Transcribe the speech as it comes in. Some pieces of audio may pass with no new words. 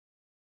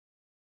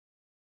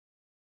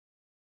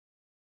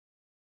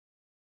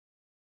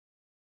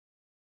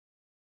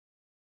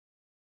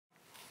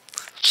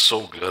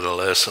So good a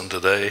lesson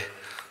today.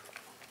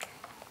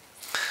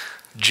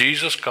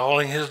 Jesus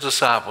calling his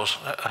disciples.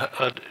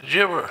 Did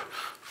you ever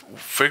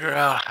figure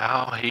out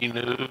how he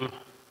knew?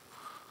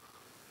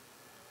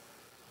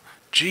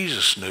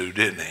 Jesus knew,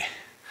 didn't he?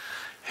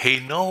 He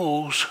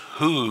knows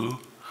who,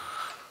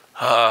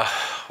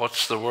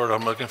 what's the word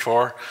I'm looking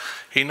for?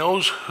 He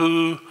knows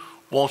who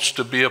wants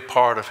to be a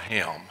part of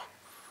him,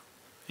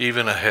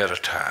 even ahead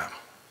of time.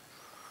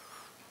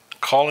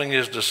 Calling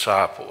his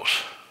disciples.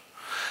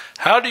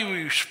 How do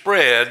you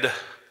spread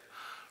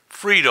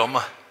freedom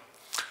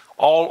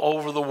all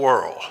over the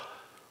world?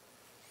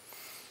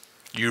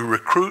 You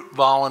recruit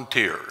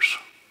volunteers.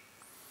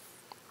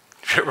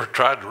 You ever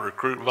tried to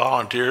recruit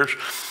volunteers?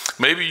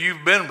 Maybe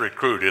you've been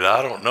recruited,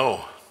 I don't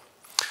know.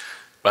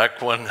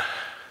 Back when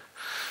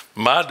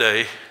my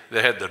day,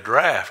 they had the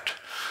draft.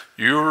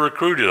 You were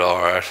recruited,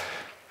 all right.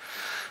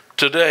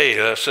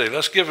 Today,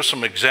 let's give us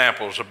some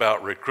examples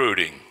about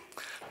recruiting.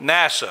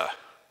 NASA,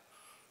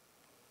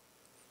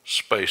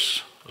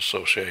 Space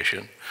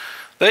Association,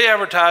 they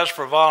advertise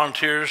for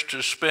volunteers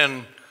to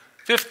spend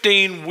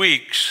 15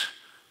 weeks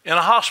in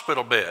a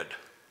hospital bed.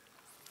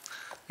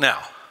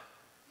 Now,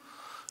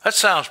 that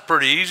sounds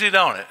pretty easy,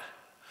 don't it?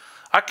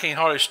 I can't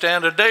hardly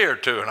stand a day or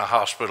two in a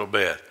hospital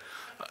bed.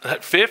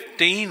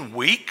 15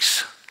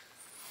 weeks?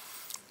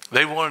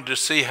 They wanted to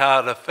see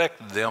how it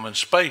affected them in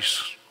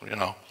space, you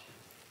know.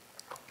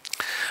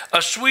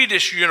 A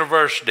Swedish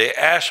university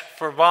asked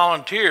for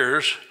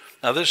volunteers,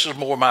 now this is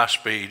more my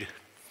speed,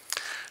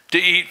 to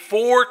eat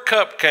 4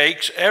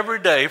 cupcakes every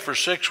day for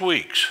 6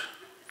 weeks.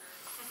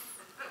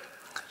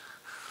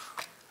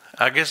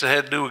 I guess it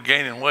had to do with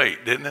gaining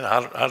weight, didn't it?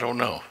 I don't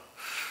know.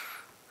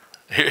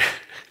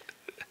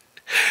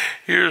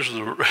 Here's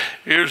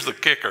the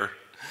kicker.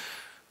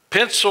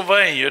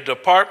 Pennsylvania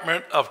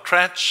Department of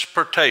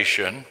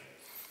Transportation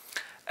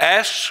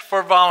asks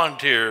for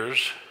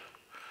volunteers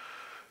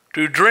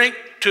to drink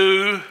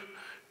to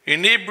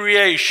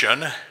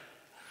inebriation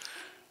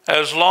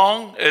as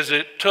long as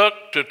it took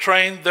to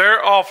train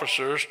their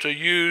officers to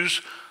use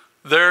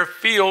their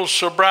field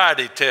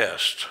sobriety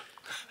test.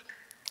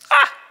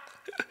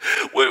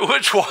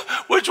 Which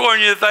one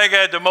do you think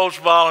had the most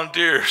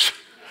volunteers?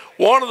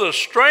 One of the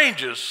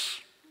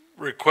strangest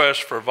requests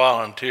for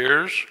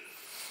volunteers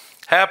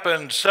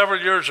happened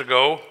several years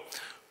ago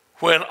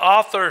when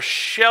author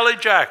Shelley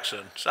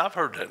Jackson, I've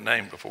heard that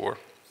name before,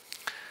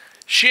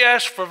 she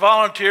asked for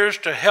volunteers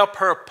to help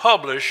her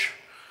publish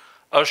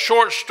a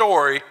short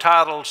story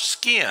titled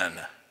Skin.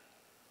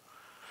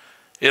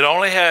 It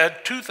only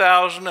had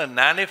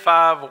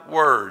 2,095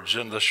 words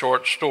in the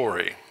short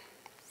story.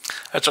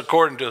 That's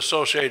according to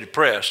Associated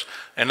Press,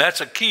 and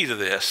that's a key to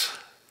this.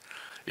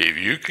 If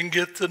you can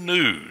get the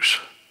news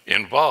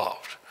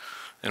involved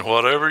in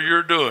whatever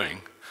you're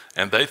doing,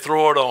 and they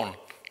throw it on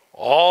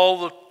all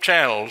the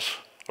channels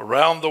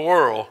around the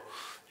world,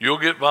 you'll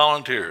get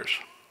volunteers.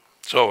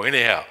 So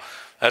anyhow,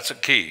 that's a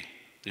key.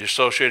 The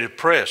Associated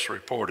Press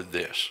reported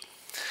this.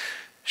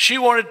 She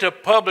wanted to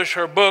publish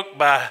her book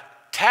by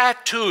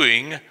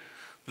tattooing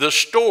the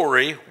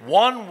story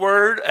 1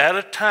 word at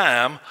a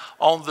time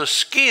on the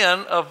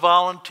skin of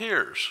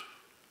volunteers.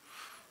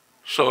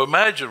 So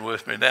imagine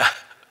with me now,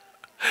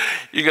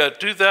 you got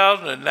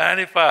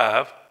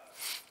 2,095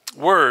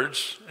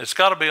 words. It's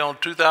got to be on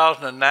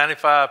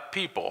 2,095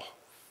 people,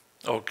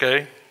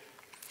 okay?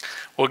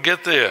 Well,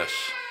 get this.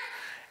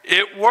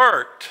 It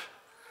worked.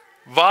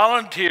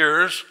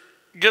 Volunteers,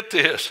 get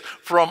this,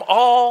 from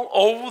all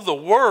over the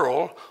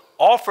world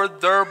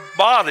offered their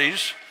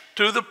bodies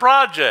to the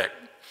project.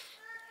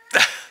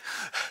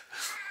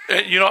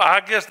 You know,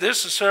 I guess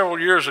this is several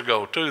years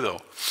ago too, though.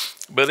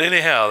 But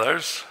anyhow,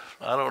 there's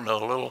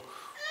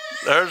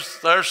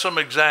some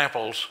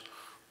examples.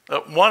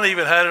 One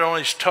even had it on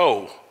his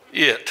toe,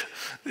 you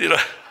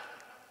know.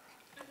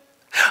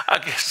 I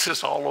guess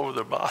it's all over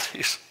their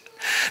bodies.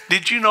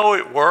 Did you know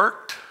it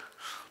worked?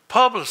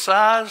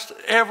 Publicized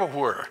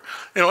everywhere.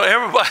 You know,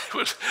 everybody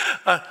was,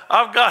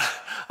 I've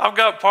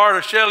got part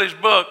of Shelley's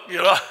book, you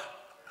know.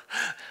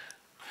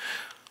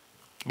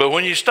 But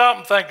when you stop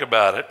and think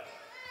about it,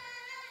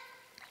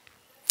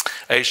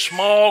 a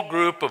small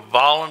group of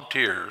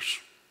volunteers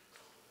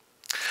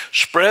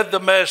spread the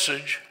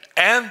message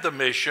and the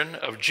mission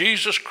of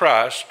Jesus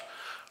Christ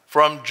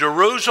from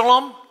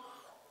Jerusalem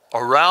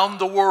around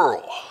the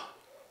world.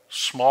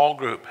 Small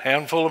group,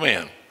 handful of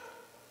men.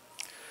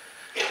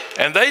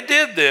 And they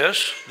did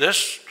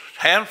this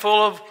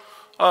handful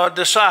of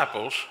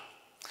disciples,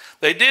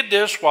 they did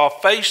this while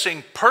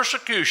facing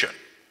persecution.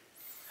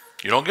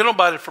 You don't get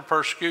nobody for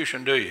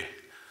persecution, do you?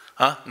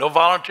 Huh? No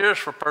volunteers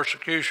for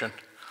persecution.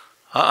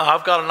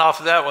 I've gotten off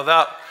of that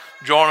without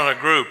joining a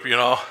group, you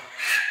know.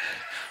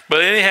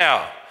 But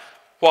anyhow,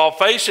 while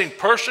facing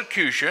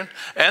persecution,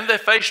 and they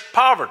faced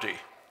poverty.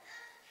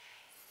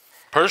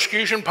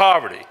 Persecution,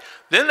 poverty.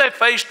 Then they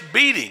faced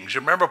beatings.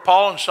 Remember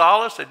Paul and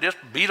Silas? They just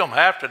beat them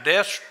half to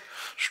death,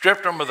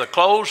 stripped them of the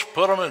clothes,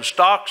 put them in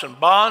stocks and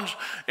bonds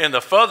in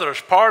the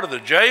furthest part of the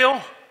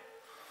jail.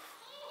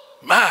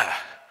 My.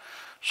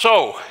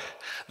 So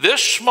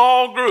This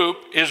small group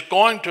is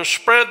going to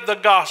spread the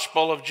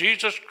gospel of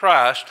Jesus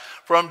Christ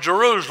from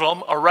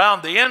Jerusalem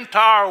around the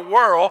entire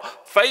world,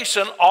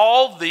 facing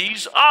all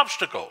these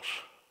obstacles.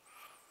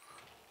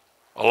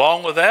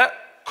 Along with that,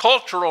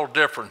 cultural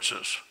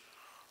differences.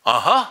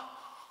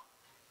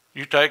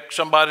 You take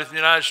somebody from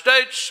the United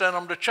States, send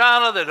them to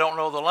China, they don't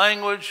know the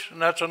language,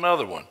 and that's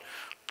another one.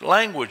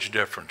 Language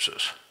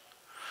differences.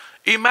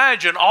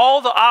 Imagine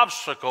all the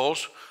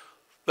obstacles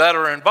that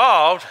are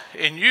involved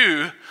in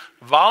you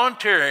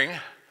volunteering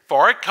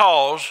for a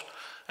cause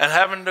and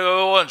having to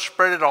go and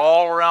spread it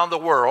all around the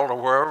world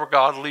or wherever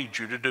God leads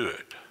you to do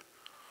it.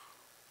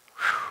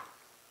 Whew.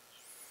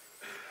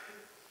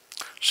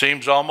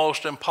 Seems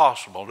almost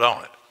impossible,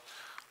 don't it?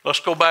 Let's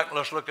go back and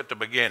let's look at the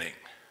beginning.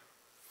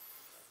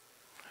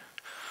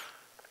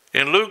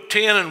 In Luke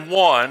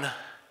 10:1,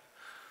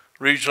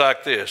 reads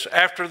like this: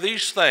 After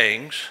these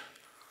things,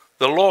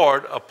 the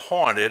Lord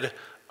appointed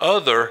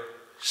other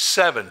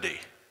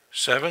 70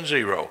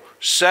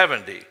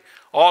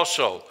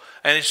 also,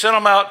 and he sent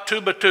them out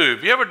two by two.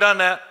 Have you ever done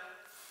that?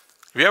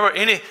 Have you ever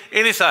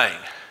anything?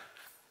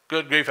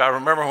 Good grief! I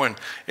remember when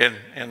in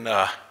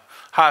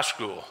high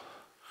school,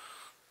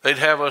 they'd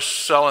have us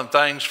selling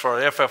things for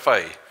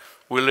FFA.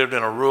 We lived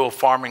in a rural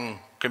farming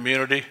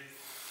community,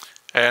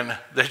 and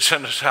they'd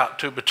send us out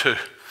two by two.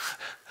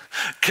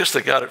 Guess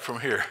they got it from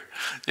here,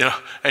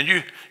 And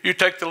you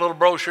take the little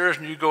brochures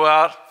and you go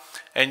out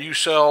and you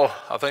sell.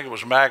 I think it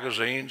was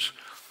magazines.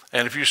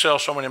 And if you sell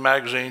so many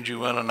magazines, you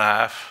win a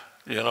knife,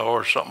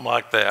 or something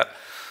like that.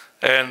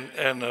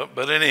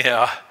 But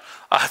anyhow,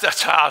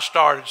 that's how I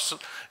started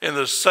in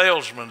the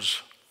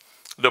salesman's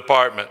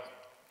department.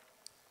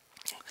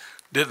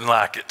 Didn't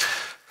like it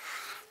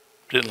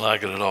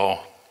at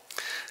all.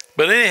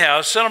 But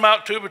anyhow, sent them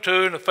out two by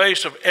two in the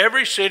face of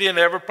every city and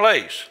every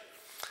place,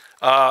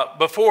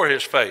 before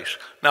his face.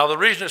 Now, the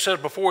reason it says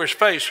before his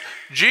face,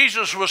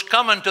 Jesus was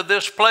coming to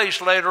this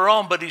place later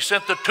on, but he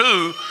sent the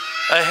two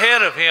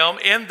ahead of him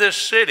in this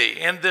city,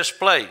 in this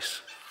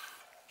place.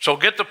 So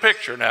get the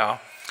picture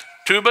now,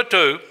 two by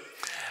two,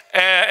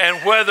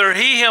 and whether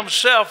he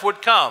himself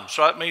would come.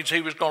 So that means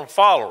he was going to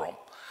follow them.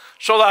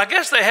 So I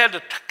guess they had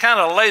to kind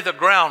of lay the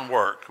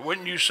groundwork,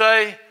 wouldn't you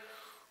say?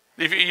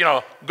 If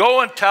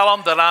go and tell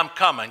them that I'm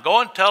coming.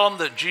 Go and tell them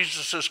that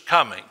Jesus is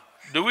coming.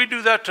 Do we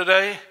do that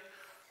today?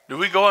 Do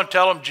we go and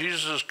tell them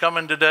Jesus is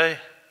coming today?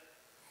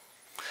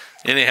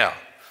 Anyhow,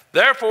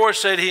 therefore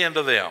said he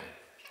unto them,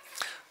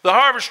 the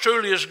harvest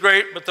truly is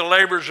great, but the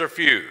laborers are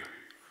few.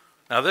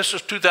 Now this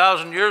is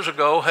 2,000 years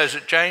ago. Has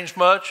it changed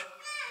much?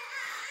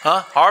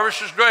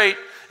 Harvest is great.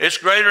 It's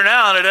greater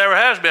now than it ever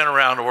has been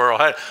around the world.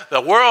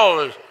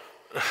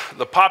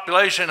 The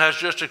population has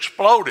just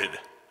exploded.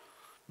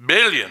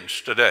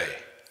 Billions today.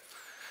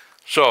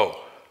 So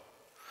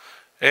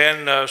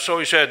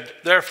he said,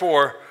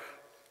 therefore,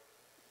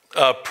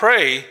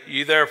 pray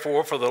ye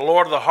therefore for the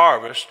Lord of the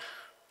harvest,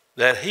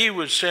 that he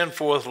would send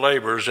forth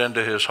laborers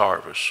into his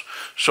harvest.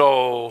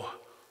 So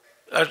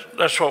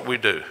that's what we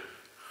do.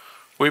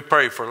 We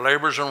pray for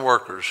laborers and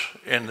workers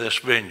in this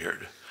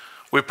vineyard.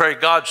 We pray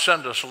God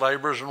send us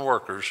laborers and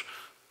workers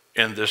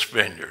in this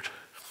vineyard.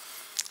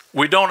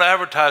 We don't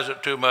advertise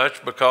it too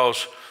much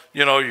because,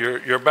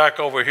 you're back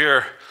over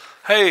here.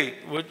 Hey,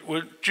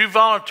 would you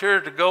volunteer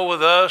to go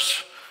with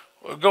us?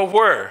 Go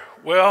where?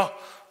 Well,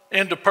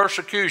 into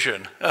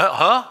persecution.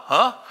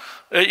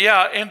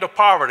 Yeah, into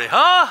poverty.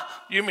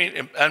 You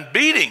mean, and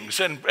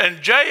beatings and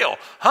jail.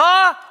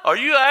 Are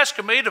you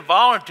asking me to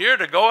volunteer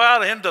to go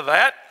out into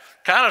that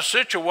kind of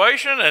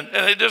situation? And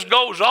it just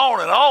goes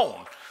on and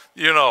on,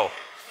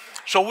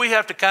 So we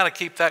have to kind of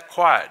keep that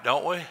quiet,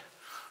 don't we?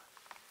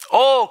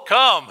 Oh,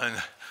 come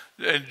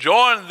and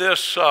join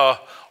this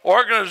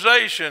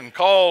organization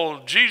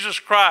called Jesus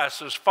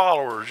Christ as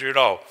followers,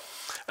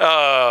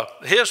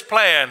 his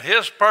plan,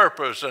 his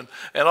purpose, and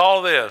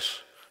all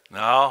this.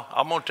 Now,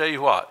 I'm going to tell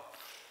you what.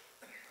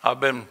 I've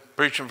been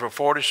preaching for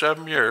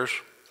 47 years,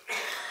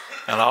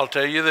 and I'll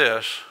tell you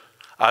this.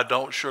 I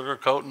don't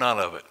sugarcoat none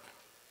of it.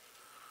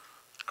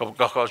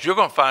 Because you're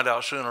going to find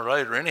out sooner or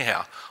later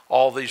anyhow,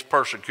 all these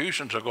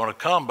persecutions are going to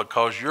come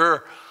because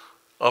you're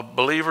a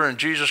believer in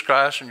Jesus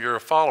Christ and you're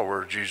a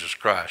follower of Jesus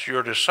Christ. You're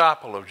a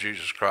disciple of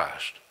Jesus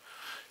Christ.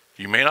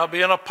 You may not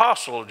be an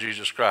apostle of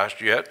Jesus Christ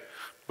yet,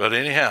 but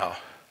anyhow,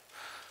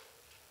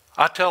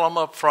 I tell them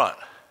up front,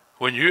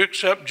 when you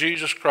accept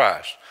Jesus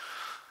Christ,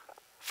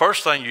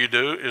 first thing you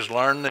do is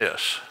learn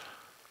this.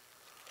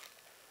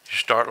 You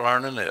start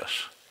learning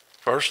this.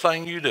 First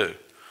thing you do,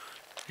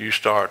 you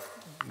start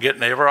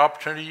getting every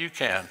opportunity you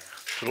can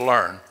to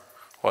learn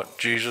what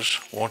Jesus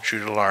wants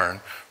you to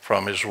learn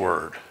from his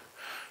word.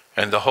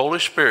 And the Holy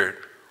Spirit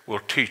will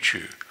teach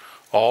you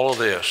all of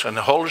this. And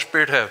the Holy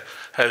Spirit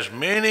has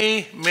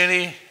many,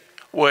 many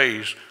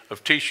ways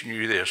of teaching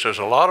you this. There's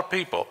a lot of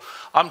people.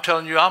 I'm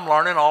telling you, I'm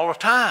learning all the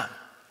time.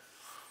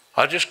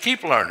 I just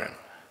keep learning.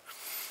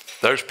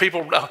 There's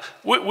people,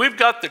 we've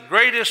got the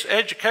greatest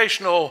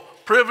educational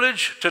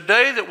privilege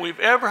today that we've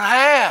ever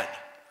had.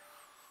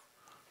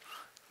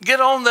 Get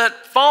on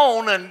that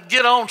phone and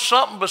get on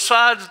something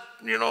besides,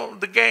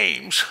 the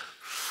games.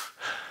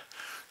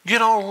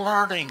 Get on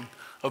learning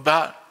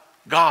about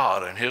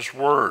God and his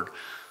word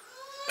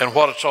and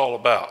what it's all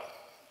about.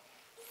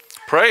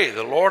 Pray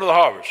the Lord of the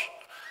harvest.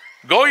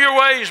 Go your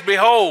ways,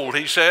 behold,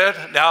 he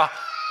said. Now,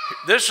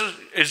 does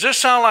this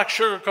sound like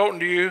sugarcoating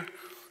to you?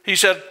 He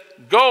said,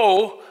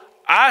 go,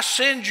 I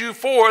send you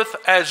forth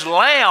as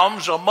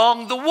lambs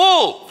among the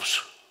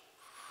wolves.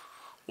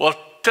 Well,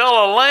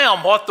 tell a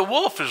lamb what the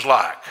wolf is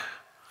like.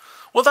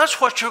 Well, that's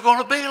what you're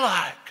going to be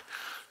like.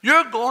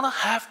 You're going to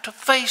have to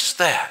face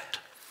that.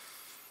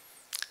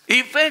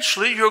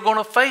 Eventually, you're going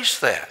to face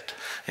that.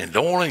 And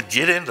don't want to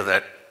get into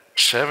that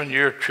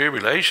 7-year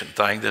tribulation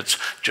thing that's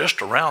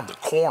just around the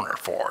corner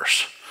for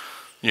us.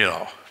 You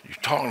know, you're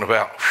talking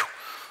about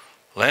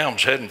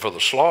lambs heading for the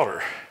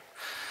slaughter.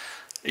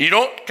 You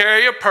don't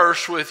carry a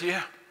purse with you.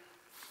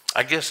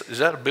 I guess, is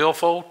that a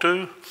billfold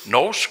too?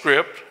 No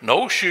script,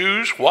 no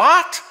shoes.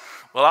 What?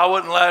 Well, I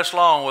wouldn't last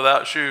long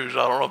without shoes.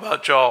 I don't know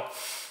about y'all.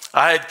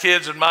 I had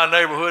kids in my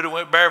neighborhood that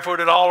went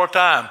barefooted all the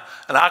time,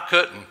 and I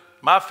couldn't.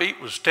 My feet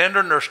was tender,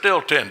 and they're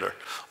still tender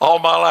all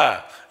my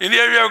life. Any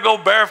of you ever go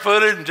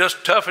barefooted and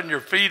just toughen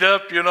your feet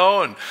up, you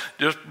know, and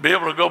just be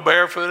able to go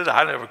barefooted?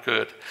 I never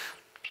could.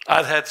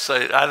 I'd have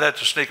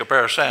to sneak a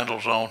pair of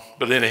sandals on.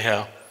 But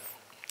anyhow,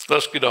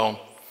 let's get on.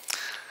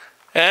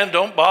 And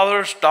don't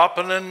bother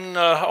stopping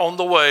on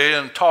the way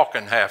and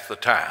talking half the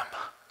time.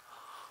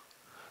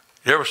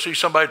 You ever see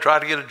somebody try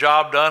to get a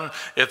job done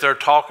if they're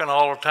talking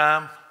all the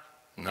time?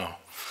 No,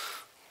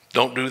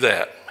 don't do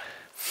that.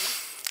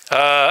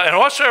 And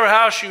whatsoever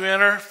house you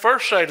enter,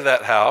 first say to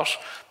that house,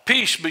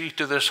 peace be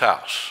to this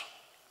house.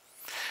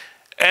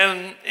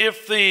 And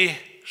if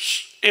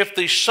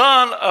the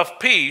Son of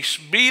Peace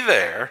be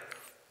there,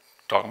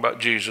 talking about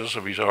Jesus,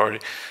 if he's already,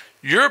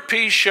 your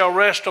peace shall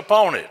rest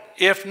upon it.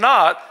 If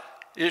not,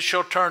 it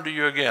shall turn to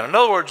you again. In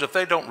other words, if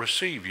they don't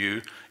receive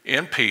you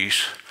in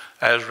peace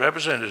as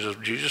representatives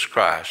of Jesus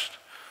Christ,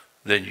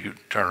 then you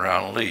turn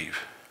around and leave.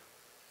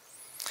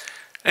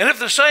 And if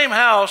the same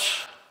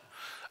house,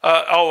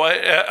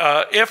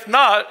 if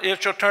not,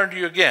 it shall turn to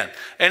you again.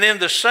 And in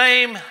the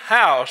same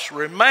house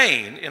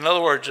remain, in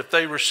other words, if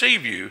they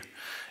receive you,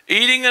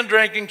 eating and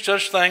drinking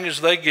such things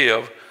as they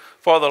give,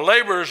 for the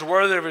laborer is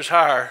worthy of his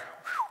hire.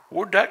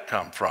 Where'd that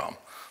come from?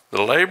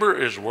 The laborer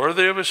is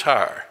worthy of his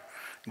hire.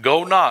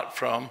 Go not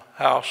from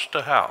house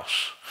to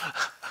house.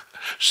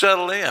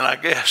 Settle in, I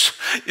guess.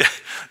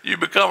 You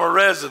become a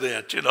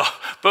resident, you know.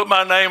 Put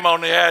my name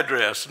on the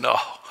address. No,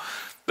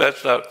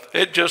 that's not.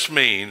 It just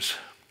means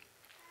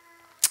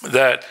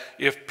that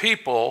if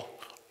people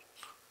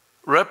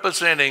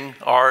representing,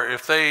 or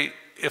if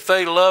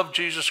they love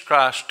Jesus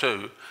Christ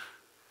too,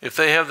 if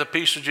they have the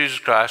peace of Jesus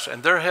Christ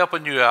and they're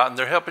helping you out, and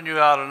they're helping you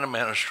out in the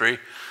ministry,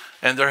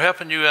 and they're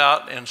helping you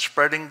out in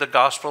spreading the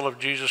gospel of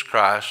Jesus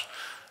Christ,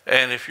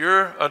 and if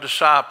you're a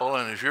disciple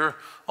and if you're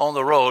on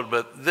the road,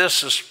 but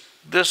this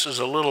is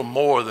a little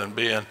more than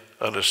being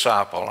a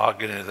disciple. I'll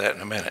get into that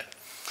in a minute.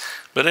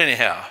 But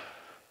anyhow,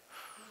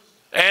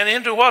 and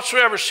into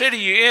whatsoever city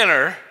you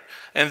enter,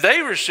 and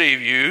they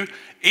receive you,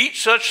 eat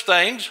such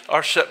things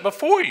are set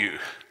before you.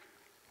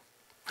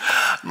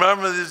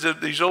 Remember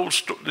these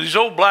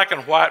old black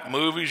and white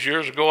movies?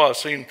 Years ago, I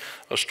seen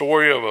a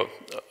story of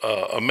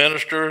a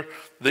minister.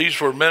 These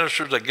were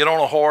ministers that get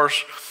on a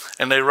horse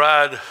and they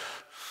ride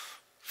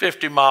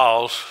 50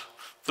 miles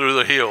through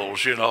the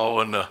hills, you know,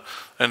 and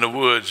the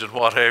woods and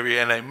what have you,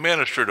 and they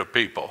minister to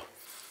people.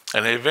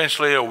 And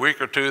eventually, a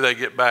week or two, they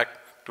get back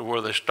to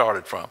where they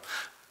started from.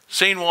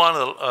 Seen one,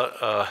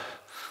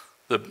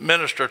 the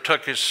minister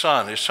took his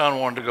son. His son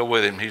wanted to go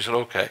with him. He said,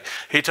 okay.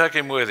 He took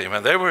him with him.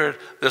 And they were at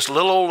this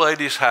little old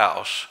lady's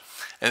house,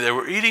 and they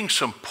were eating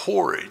some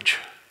porridge.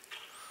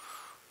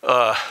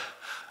 The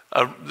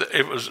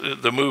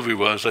movie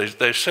was,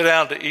 they sit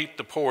down to eat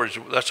the porridge.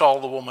 That's all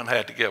the woman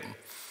had to give them.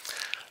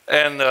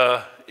 And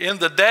in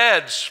the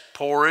dad's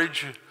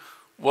porridge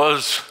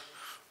was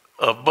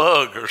a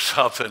bug or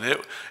something.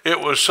 It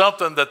was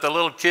something that the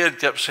little kid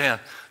kept saying,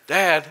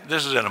 Dad,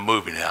 this is in a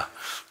movie now,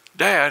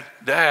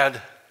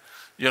 Dad,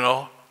 you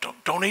know,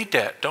 don't eat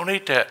that, don't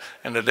eat that.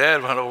 And the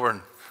dad went over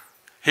and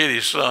hit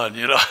his son,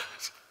 you know,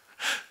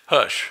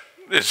 hush.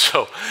 And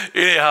so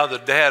anyhow, the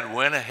dad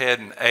went ahead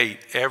and ate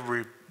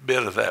every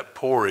bit of that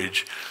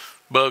porridge,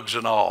 bugs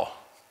and all.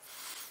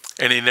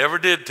 And he never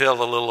did tell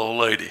the little old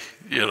lady,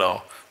 you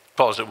know,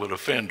 because it would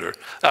offend her.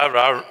 I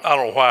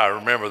don't know why I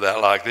remember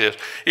that like this.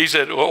 He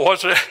said, well,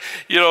 what's that?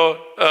 You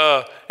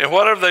know, and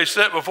whatever they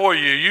set before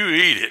you, you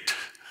eat it.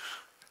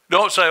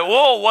 Don't say,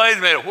 whoa, wait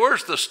a minute,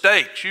 where's the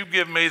steaks? You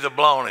give me the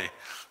bologna.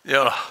 You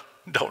know,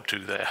 don't do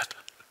that.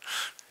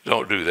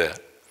 Don't do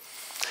that.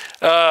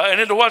 And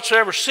into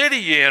whatsoever city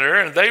ye enter,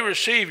 and they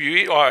receive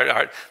you, all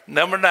right,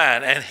 number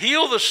 9, and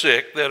heal the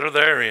sick that are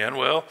therein.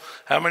 Well,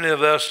 how many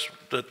of us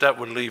that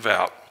would leave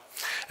out?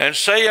 And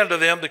say unto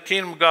them, the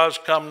kingdom of God is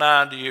come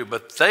nigh unto you.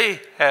 But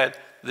they had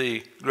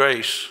the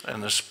grace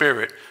and the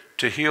spirit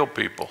to heal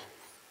people.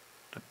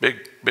 The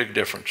big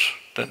difference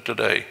than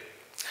today.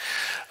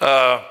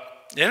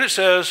 And it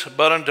says,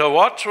 but unto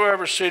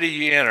whatsoever city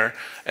ye enter,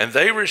 and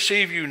they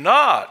receive you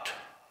not,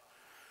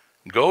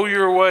 Go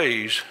your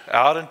ways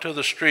out into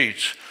the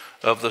streets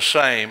of the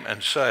same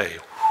and say,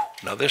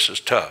 now this is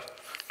tough.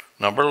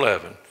 Number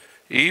 11,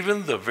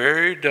 even the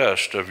very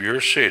dust of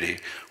your city,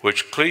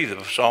 which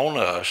cleaveth on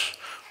us,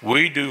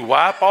 we do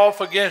wipe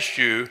off against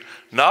you.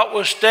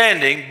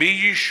 Notwithstanding, be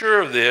ye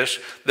sure of this,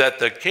 that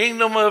the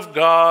kingdom of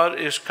God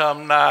is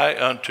come nigh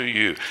unto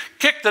you.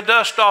 Kick the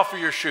dust off of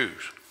your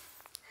shoes.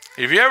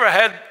 Have you ever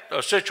had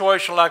a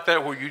situation like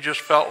that where you just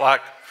felt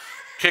like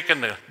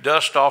kicking the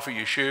dust off of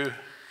your shoe?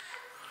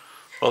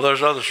 Well,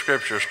 there's other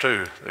scriptures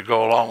too that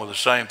go along with the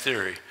same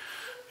theory.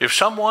 If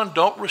someone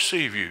don't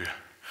receive you,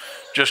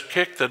 just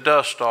kick the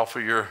dust off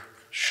of your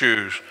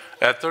shoes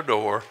at their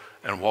door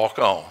and walk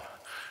on.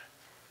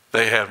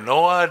 They have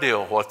no idea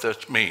what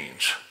that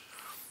means.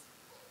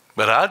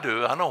 But I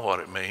do. I know what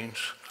it means.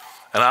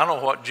 And I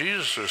know what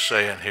Jesus is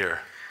saying here.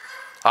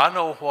 I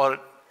know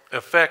what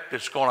effect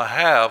it's going to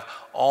have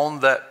on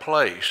that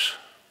place.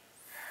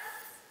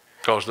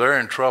 Because they're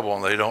in trouble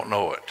and they don't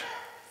know it.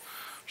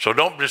 So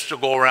don't just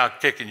go around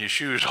kicking your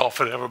shoes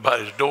off at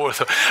everybody's door.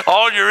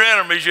 All your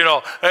enemies,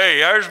 hey,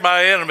 there's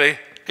my enemy.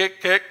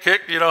 Kick, kick,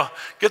 kick,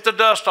 get the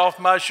dust off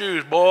my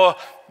shoes, boy.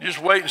 Just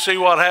wait and see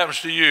what happens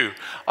to you.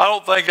 I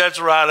don't think that's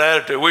the right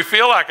attitude. We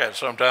feel like that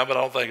sometimes, but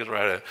I don't think it's the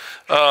right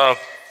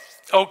attitude.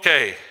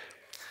 Okay.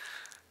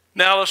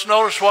 Now let's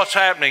notice what's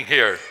happening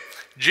here.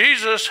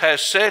 Jesus has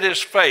set his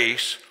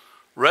face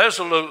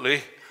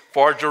resolutely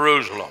for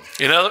Jerusalem.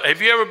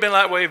 Have you ever been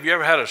that way? Have you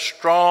ever had a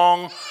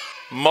strong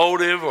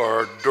motive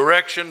or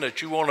direction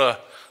that you want to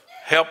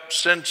help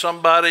send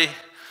somebody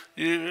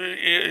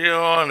in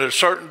a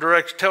certain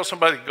direction, tell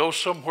somebody to go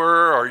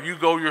somewhere, or you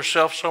go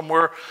yourself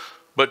somewhere,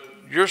 but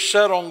you're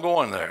set on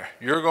going there.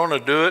 You're going to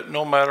do it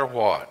no matter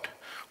what.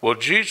 Well,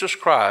 Jesus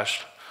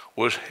Christ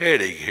was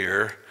heading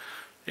here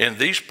in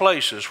these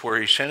places where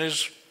he sent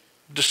his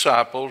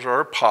disciples or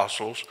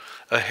apostles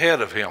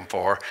ahead of him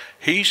for.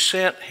 He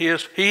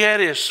had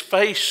his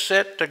face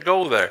set to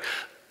go there.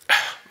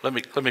 Let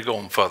me go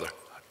on further.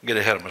 Get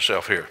ahead of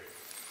myself here.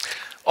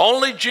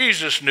 Only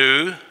Jesus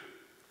knew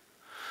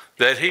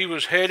that he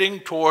was heading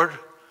toward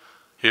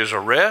his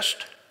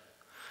arrest,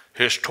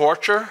 his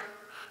torture,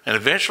 and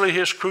eventually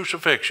his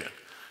crucifixion.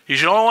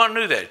 He's the only one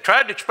who knew that. He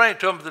tried to explain it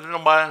to him, but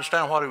nobody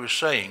understand what he was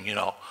saying,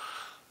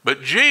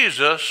 But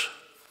Jesus,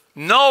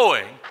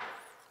 knowing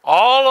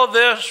all of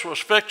this was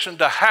fixing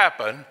to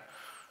happen,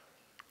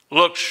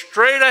 looked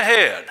straight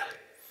ahead.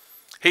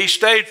 He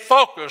stayed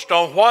focused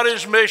on what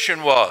his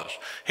mission was.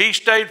 He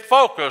stayed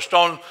focused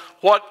on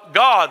what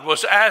God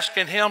was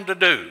asking him to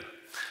do.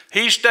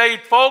 He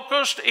stayed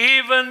focused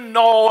even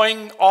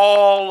knowing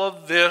all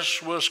of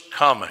this was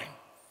coming.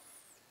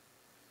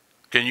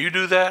 Can you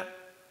do that?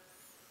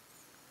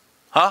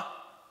 Huh?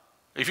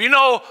 If you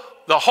know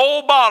the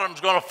whole bottom's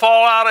going to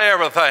fall out of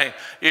everything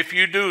if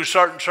you do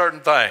certain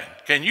thing,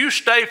 can you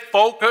stay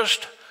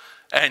focused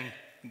and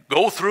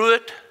go through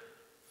it?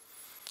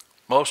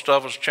 Most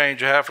of us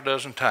change a half a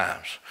dozen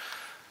times.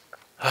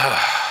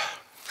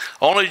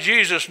 Only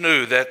Jesus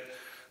knew that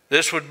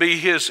this would be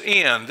his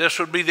end. This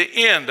would be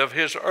the end of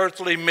his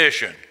earthly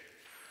mission.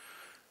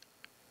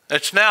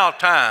 It's now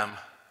time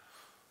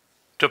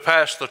to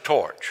pass the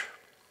torch.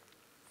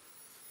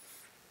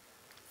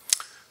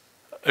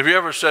 Have you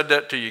ever said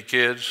that to your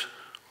kids?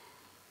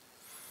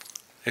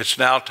 It's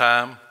now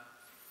time.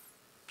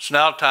 It's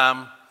now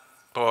time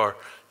for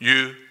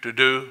you to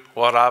do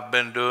what I've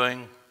been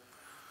doing.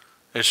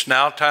 It's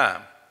now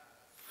time.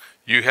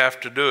 You have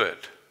to do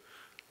it.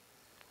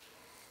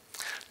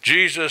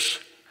 Jesus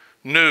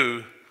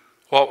knew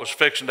what was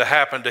fixing to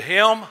happen to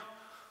him.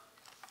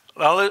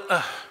 Well,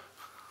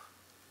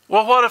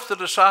 what if the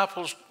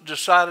disciples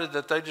decided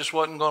that they just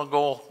wasn't going to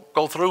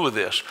go through with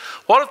this?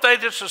 What if they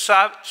just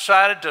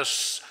decided to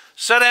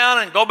sit down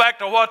and go back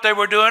to what they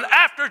were doing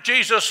after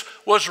Jesus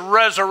was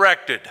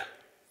resurrected?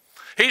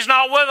 He's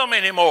not with them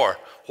anymore.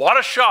 What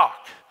a shock.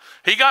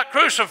 He got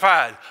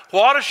crucified.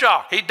 What a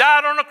shock. He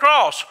died on the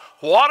cross.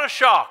 What a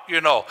shock,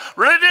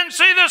 Really didn't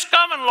see this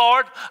coming,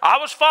 Lord. I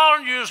was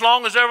following you as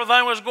long as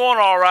everything was going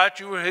all right.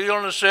 You were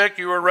healing the sick.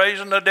 You were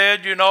raising the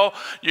dead,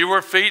 You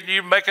were feeding,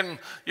 you were making,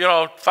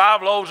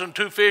 5 loaves and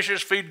 2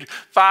 fishes, feed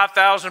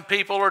 5,000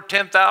 people or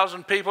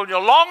 10,000 people.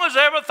 Long as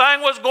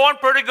everything was going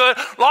pretty good,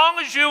 long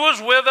as you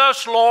was with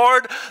us,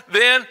 Lord,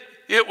 then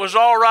it was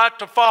all right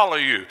to follow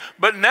you.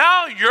 But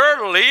now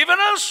you're leaving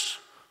us?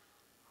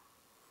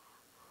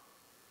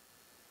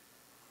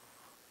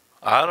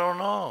 I don't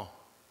know.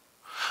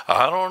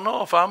 I don't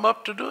know if I'm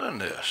up to doing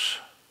this.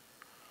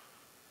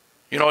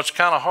 It's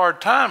kind of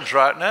hard times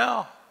right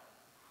now.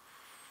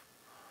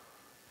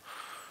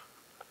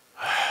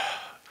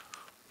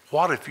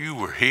 What if you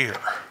were here?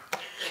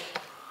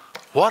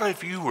 What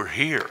if you were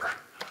here?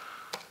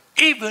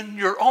 Even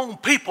your own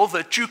people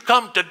that you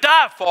come to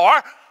die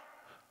for,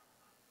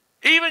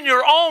 even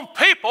your own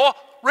people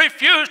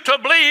refused to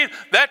believe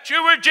that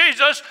you were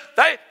Jesus.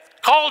 They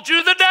called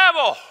you the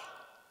devil.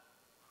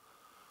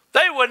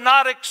 They would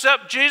not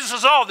accept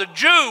Jesus at all. The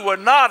Jew would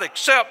not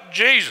accept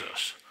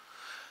Jesus.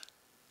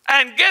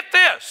 And get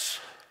this,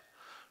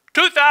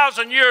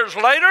 2,000 years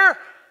later,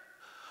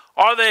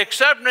 Are they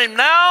accepting him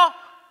now?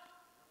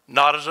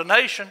 Not as a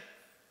nation.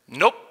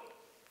 Nope.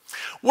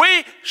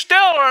 We still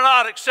are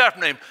not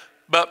accepting him.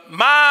 But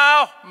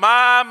my,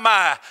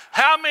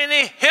 how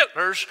many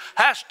Hitlers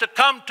has to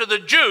come to the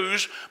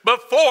Jews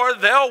before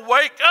they'll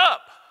wake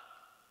up?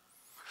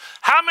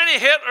 How many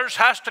Hitlers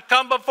has to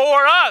come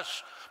before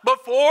us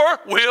before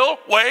we'll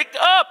wake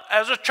up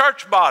as a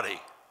church body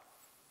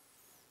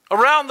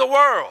around the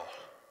world?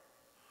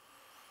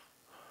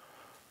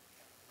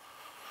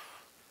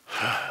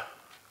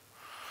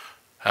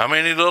 How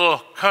many little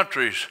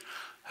countries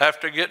have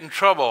to get in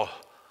trouble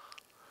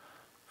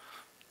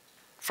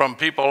from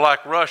people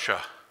like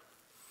Russia,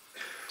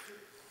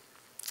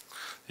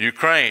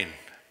 Ukraine?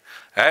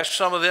 Ask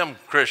some of them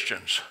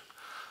Christians.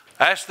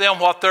 Ask them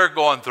what they're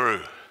going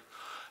through.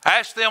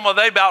 Ask them, are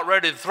they about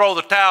ready to throw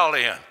the towel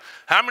in?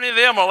 How many of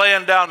them are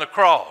laying down the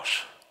cross?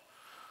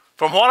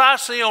 From what I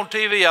see on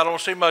TV, I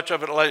don't see much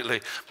of it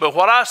lately, but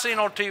what I seen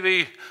on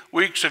TV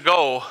weeks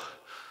ago,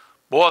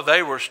 boy,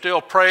 they were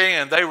still praying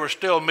and they were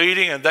still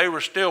meeting and they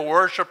were still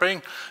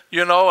worshiping,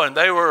 you know, and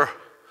they're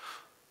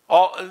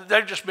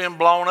just being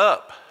blown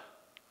up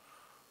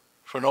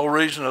for no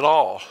reason at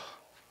all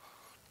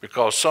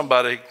because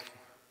somebody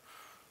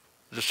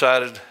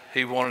decided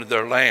he wanted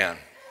their land.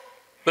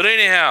 But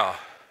anyhow,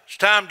 it's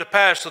time to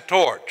pass the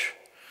torch.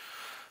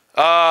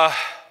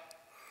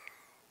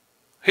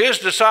 His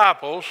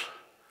disciples,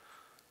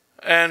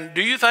 and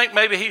do you think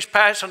maybe he's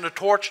passing the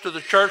torch to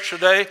the church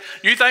today?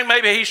 Do you think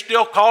maybe he's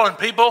still calling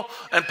people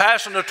and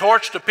passing the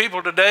torch to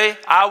people today?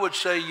 I would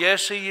say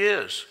yes, he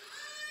is.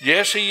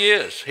 Yes, he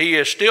is. He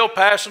is still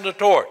passing the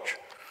torch.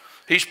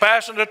 He's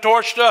passing the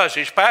torch to us.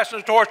 He's passing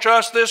the torch to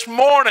us this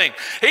morning.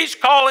 He's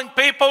calling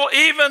people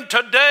even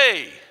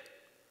today.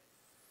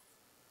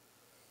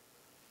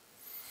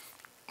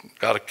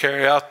 Got to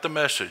carry out the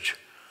message.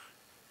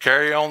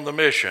 Carry on the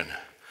mission.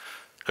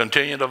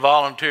 Continue to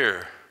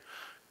volunteer.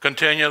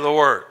 Continue the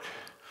work.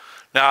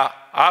 Now,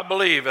 I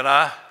believe,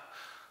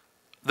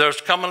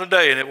 there's coming a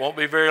day, and it won't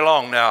be very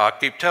long now. I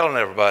keep telling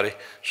everybody,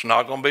 it's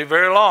not going to be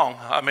very long.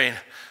 I mean,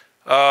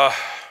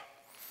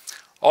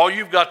 all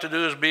you've got to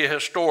do is be a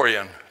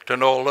historian to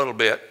know a little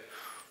bit.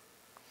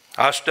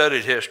 I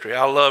studied history.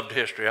 I loved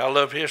history. I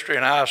loved history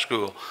in high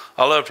school.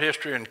 I loved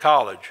history in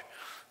college.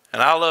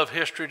 And I love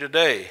history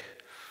today.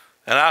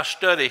 And I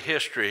study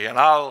history, and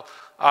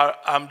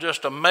I'm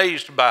just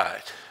amazed by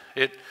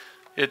it.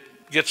 It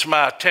gets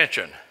my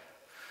attention.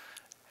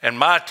 And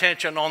my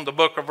attention on the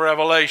book of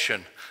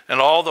Revelation and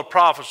all the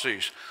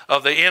prophecies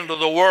of the end of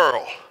the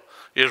world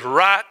is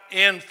right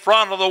in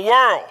front of the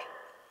world.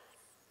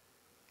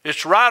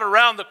 It's right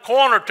around the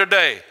corner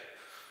today.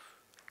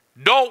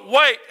 Don't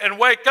wait and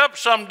wake up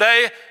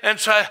someday and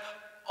say,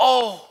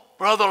 oh,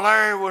 Brother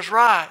Larry was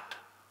right.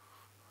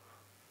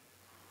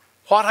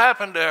 What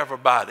happened to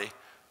everybody?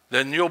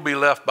 Then you'll be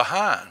left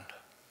behind.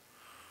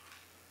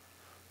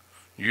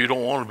 You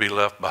don't want to be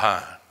left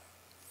behind.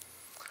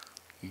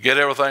 Get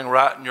everything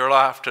right in your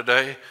life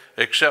today.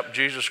 Accept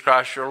Jesus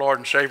Christ, your Lord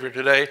and Savior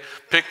today.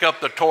 Pick up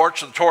the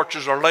torch. The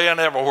torches are laying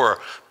everywhere.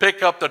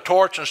 Pick up the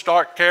torch and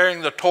start carrying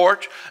the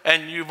torch.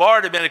 And you've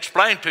already been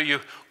explained to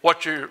you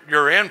what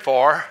you're in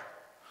for.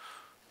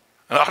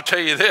 And I'll tell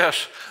you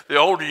this, the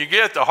older you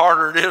get, the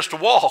harder it is to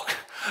walk.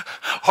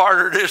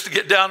 Harder it is to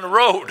get down the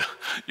road,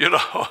 you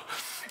know.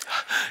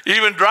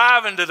 Even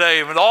driving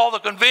today, with all the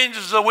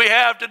conveniences that we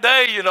have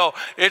today, you know,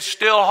 it's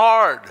still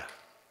hard.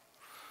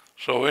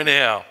 So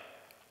anyhow,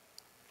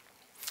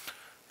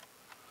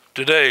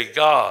 today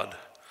God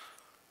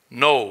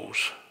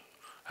knows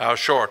how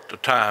short the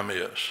time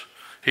is.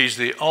 He's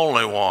the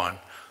only one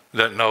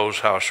that knows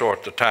how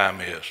short the time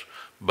is.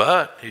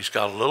 But he's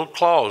got a little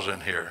clause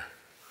in here.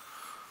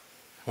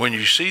 When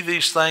you see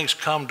these things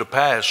come to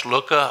pass,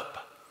 look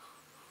up,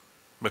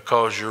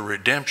 because your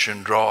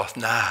redemption draweth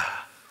nigh.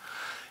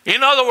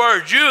 In other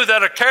words, you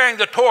that are carrying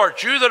the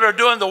torch, you that are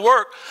doing the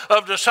work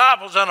of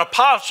disciples and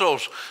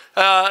apostles,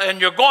 and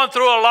you're going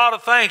through a lot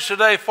of things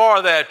today for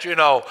that, you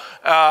know.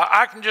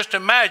 I can just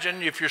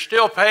imagine if you're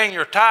still paying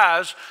your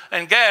tithes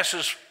and gas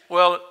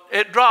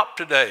it dropped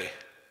today.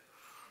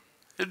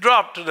 It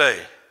dropped today.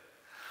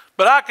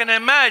 But I can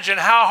imagine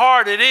how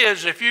hard it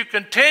is if you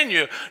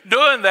continue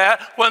doing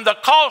that when the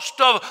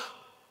cost of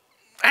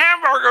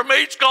hamburger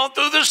meat's gone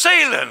through the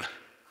ceiling.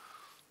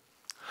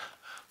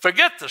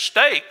 Forget the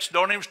steaks.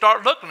 Don't even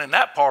start looking in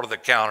that part of the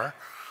counter,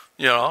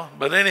 you know.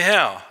 But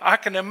anyhow, I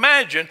can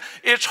imagine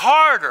it's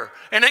harder,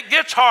 and it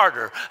gets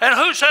harder. And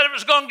who said it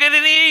was going to get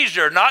any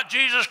easier? Not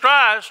Jesus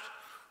Christ.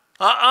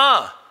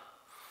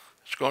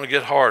 It's going to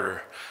get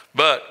harder.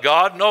 But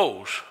God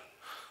knows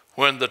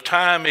when the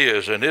time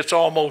is, and it's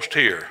almost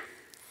here.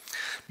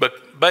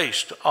 But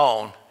based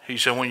on, he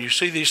said, when you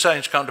see these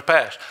things come to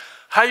pass,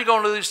 how are you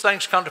going to do these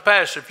things come to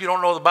pass if you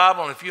don't know the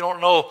Bible and if you don't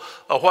know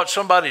what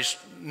somebody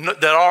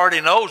that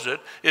already knows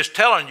it is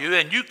telling you,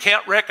 and you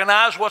can't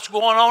recognize what's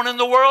going on in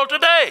the world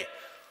today?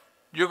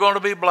 You're going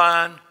to be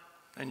blind,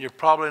 and you're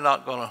probably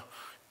not going to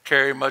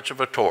carry much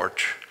of a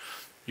torch.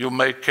 You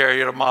may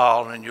carry it a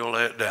mile and you'll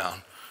lay it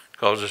down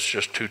because it's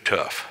just too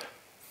tough.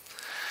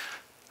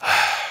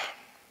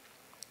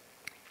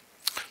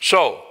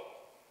 So,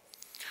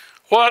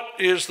 what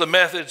is the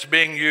methods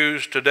being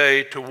used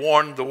today to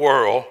warn the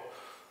world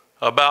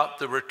about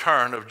the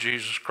return of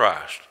Jesus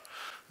Christ?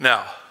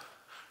 Now,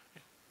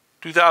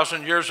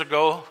 2,000 years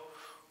ago,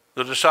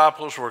 the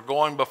disciples were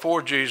going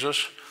before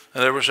Jesus,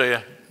 and there was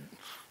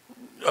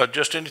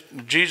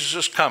Jesus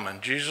is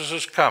coming, Jesus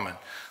is coming.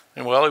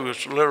 And well, he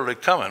was literally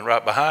coming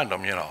right behind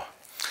them,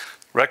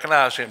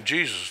 Recognize him,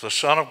 Jesus, the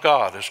Son of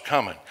God, is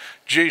coming.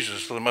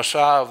 Jesus, the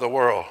Messiah of the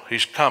world,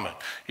 he's coming.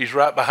 He's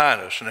right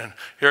behind us. And then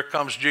here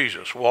comes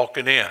Jesus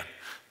walking in.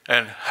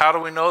 And how do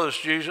we know this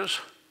Jesus?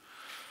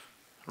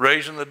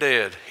 Raising the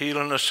dead,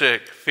 healing the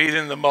sick,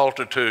 feeding the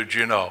multitudes,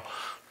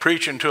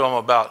 preaching to them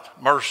about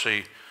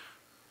mercy.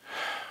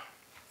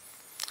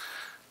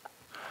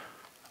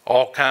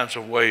 All kinds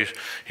of ways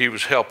he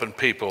was helping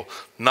people,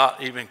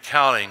 not even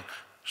counting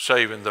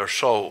saving their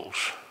souls.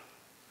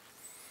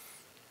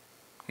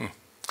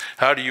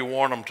 How do you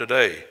warn them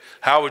today?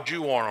 How would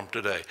you warn them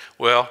today?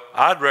 Well,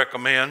 I'd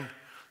recommend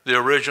the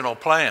original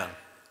plan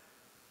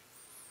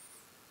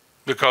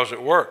because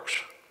it works.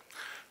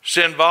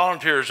 Send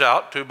volunteers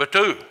out 2 by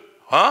 2.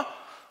 Huh?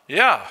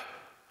 Yeah.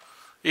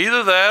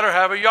 Either that or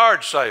have a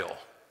yard sale.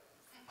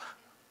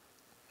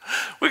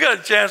 We got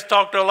a chance to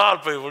talk to a lot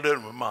of people,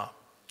 didn't we, Mom?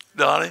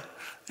 Donnie?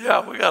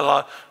 Yeah, we got a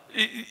lot.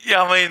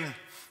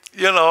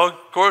 Yeah,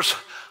 of course,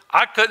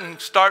 I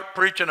couldn't start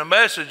preaching a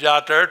message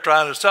out there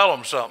trying to sell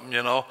them something,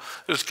 It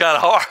was kind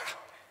of hard.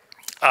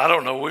 I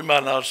don't know. We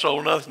might not have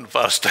sold nothing if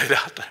I stayed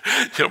out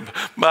there.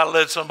 Might have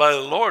led somebody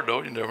to the Lord,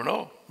 though. You never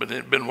know. But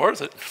it'd been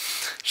worth it.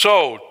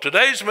 So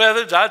today's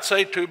methods, I'd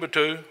say 2 by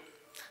 2.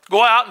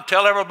 Go out and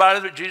tell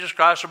everybody that Jesus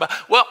Christ is about.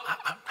 Well,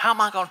 how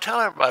am I going to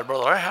tell everybody,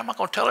 Brother Larry? How am I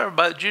going to tell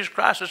everybody that Jesus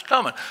Christ is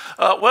coming?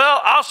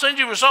 Well, I'll send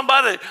you with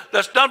somebody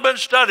that's been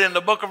studying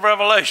the book of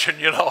Revelation,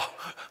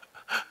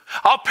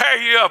 I'll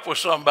pair you up with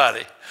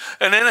somebody.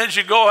 And then as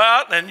you go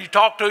out and you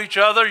talk to each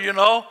other,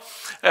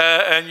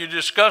 and you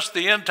discuss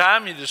the end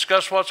time, you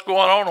discuss what's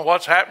going on and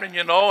what's happening,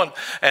 and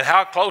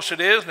how close it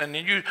is. And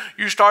then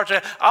you start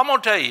to, I'm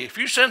going to tell you, if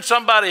you send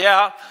somebody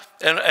out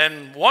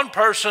and one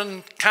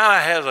person kind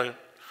of has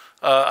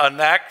a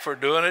knack for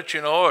doing it,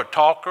 a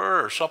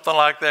talker or something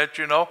like that,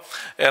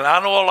 and I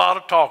know a lot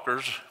of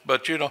talkers,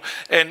 but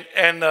and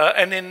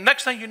then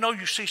next thing you know,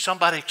 you see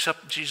somebody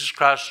accept Jesus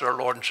Christ as their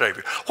Lord and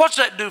Savior. What's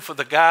that do for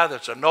the guy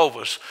that's a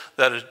novice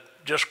that is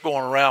just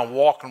going around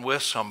walking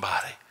with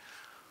somebody?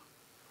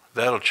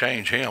 That'll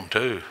change him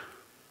too.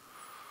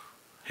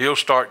 He'll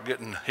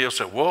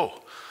say,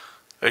 whoa.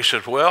 They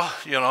said, well,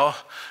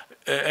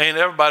 ain't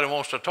everybody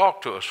wants to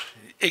talk to us.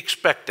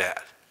 Expect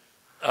that.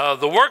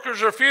 The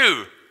workers are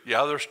few.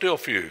 Yeah, they're still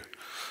few.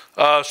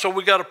 So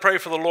we got to pray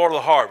for the Lord of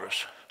the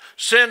harvest.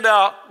 Send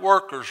out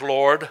workers,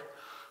 Lord.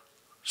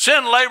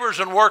 Send laborers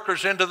and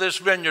workers into this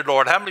vineyard,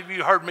 Lord. How many of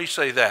you heard me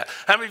say that?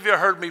 How many of you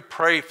heard me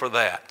pray for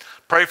that?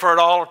 Pray for it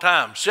all the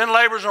time. Send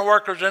laborers and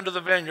workers into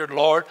the vineyard,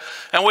 Lord.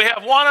 And we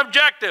have one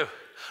objective,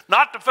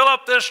 not to fill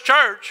up this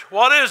church.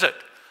 What is it?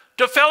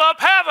 To fill up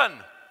heaven.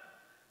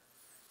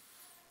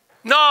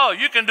 No,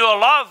 you can do a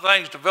lot of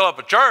things to fill up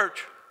a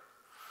church.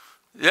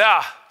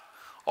 Yeah.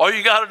 All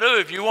you got to do,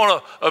 if you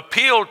want to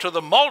appeal to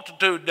the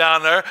multitude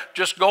down there,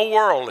 just go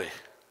worldly.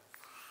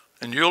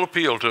 And you'll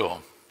appeal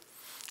to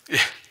them.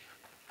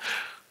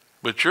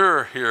 But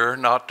you're here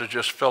not to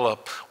just fill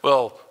up.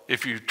 Well,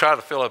 if you try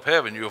to fill up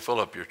heaven, you'll fill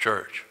up your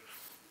church.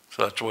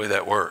 So that's the way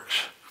that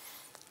works.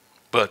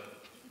 But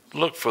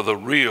look for the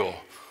real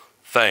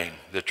thing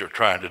that you're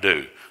trying to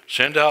do.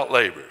 Send out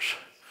laborers.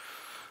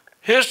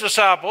 His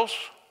disciples,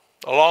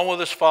 along with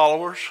his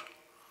followers,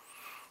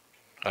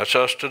 that's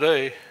us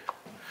today.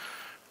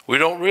 We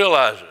don't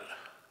realize it.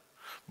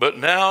 But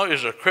now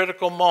is a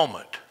critical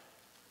moment.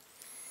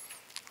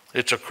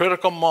 It's a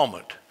critical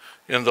moment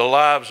in the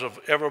lives of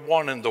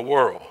everyone in the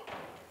world.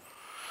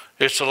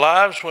 It's the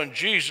lives when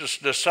Jesus'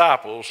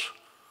 disciples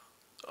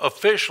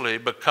officially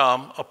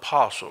become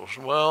apostles.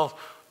 Well,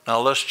 now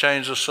let's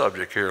change the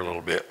subject here a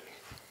little bit.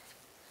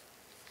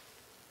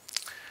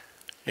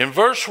 In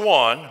verse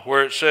 1,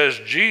 where it says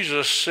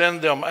Jesus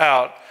sent them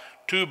out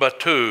 2 by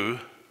 2,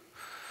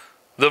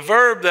 the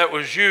verb that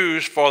was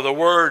used for the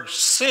word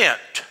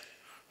sent,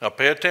 now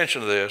pay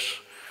attention to this,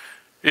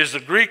 is the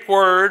Greek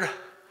word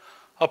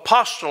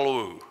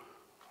apostolou.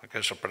 I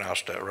guess I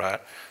pronounced that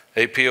right.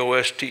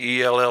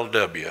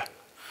 A-P-O-S-T-E-L-L-W.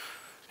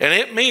 And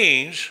it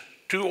means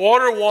to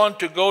order one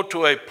to go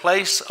to a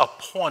place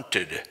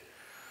appointed.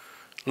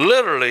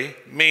 Literally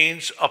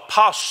means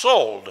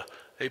apostled,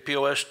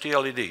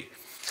 A-P-O-S-T-L-E-D.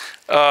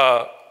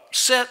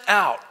 Sent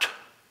out.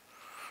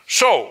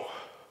 So,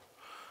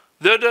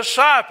 the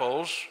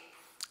disciples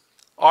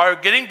are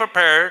getting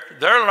prepared,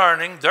 they're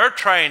learning, they're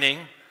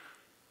training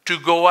to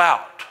go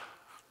out.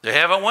 They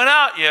haven't went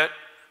out yet,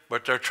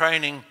 but they're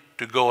training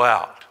to go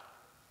out.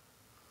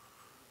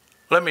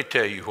 Let me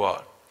tell you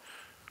what.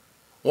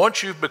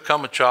 Once you've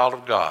become a child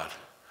of God,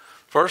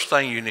 first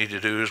thing you need to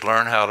do is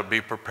learn how to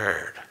be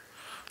prepared.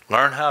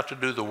 Learn how to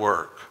do the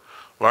work.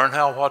 Learn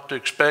what to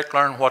expect,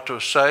 learn what to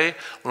say,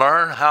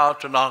 learn how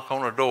to knock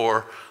on a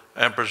door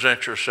and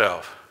present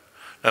yourself.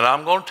 And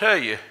I'm going to tell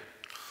you,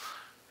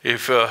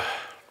 If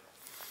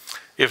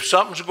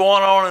something's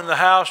going on in the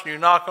house and you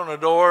knock on the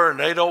door and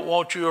they don't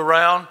want you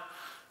around,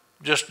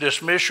 just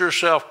dismiss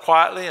yourself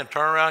quietly and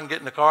turn around and get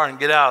in the car and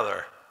get out of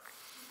there.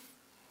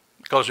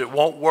 Because it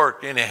won't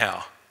work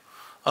anyhow.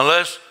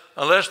 Unless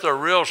they're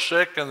real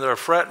sick and they're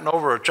fretting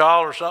over a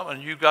child or something,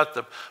 and you've got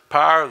the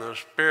power of the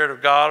Spirit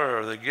of God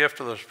or the gift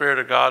of the Spirit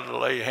of God to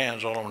lay your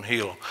hands on them and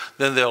heal them,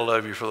 then they'll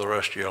love you for the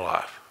rest of your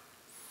life.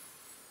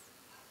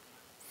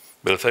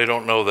 But if they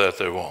don't know that,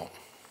 they won't.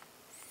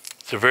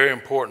 It's a very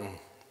important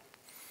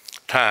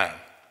time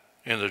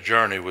in the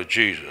journey with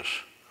Jesus.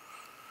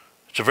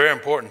 It's a very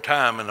important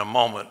time in the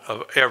moment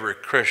of every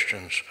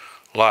Christian's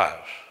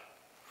lives.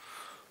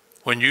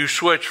 When you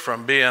switch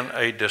from being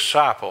a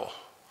disciple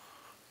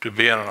to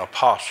being an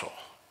apostle.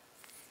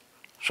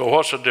 So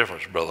what's the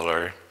difference, Brother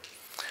Larry?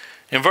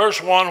 In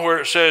verse 1 where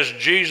it says,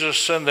 Jesus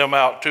sent them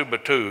out two by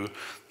two,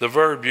 the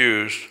verb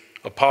used,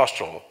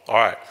 apostle. All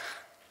right.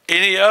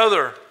 Any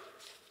other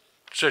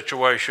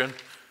situation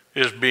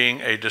is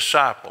being a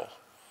disciple.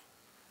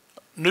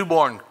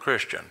 Newborn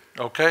Christian,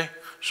 okay?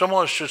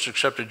 Someone that's just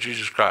accepted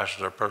Jesus Christ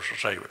as their personal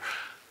Savior.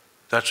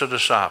 That's a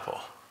disciple.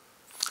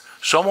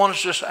 Someone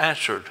has just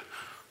answered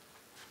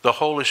the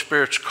Holy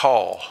Spirit's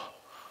call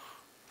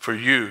for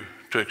you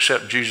to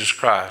accept Jesus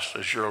Christ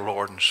as your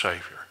Lord and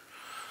Savior.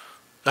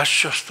 That's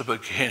just the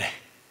beginning.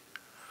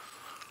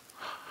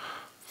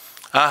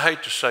 I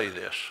hate to say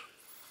this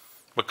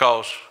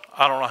because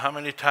I don't know how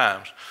many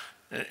times,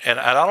 and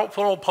I don't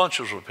put on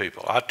punches with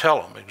people. I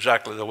tell them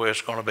exactly the way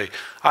it's going to be.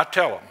 I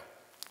tell them,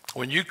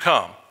 when you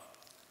come,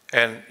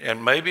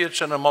 and maybe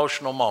it's an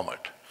emotional moment.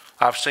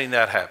 I've seen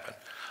that happen.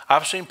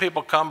 I've seen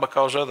people come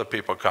because other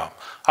people come.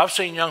 I've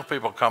seen young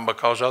people come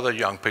because other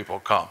young people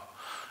come.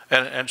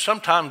 And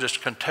sometimes it's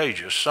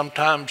contagious.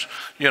 Sometimes,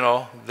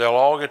 they'll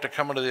all get to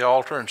come into the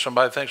altar and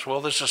somebody thinks,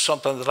 well, this is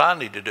something that I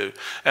need to do.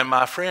 And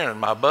my friend and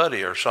my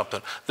buddy or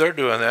something, they're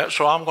doing that,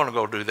 so I'm going to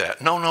go do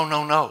that. No.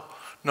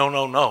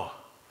 No.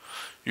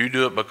 You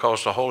do it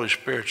because the Holy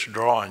Spirit's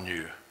drawing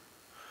you.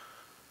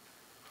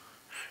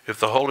 If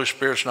the Holy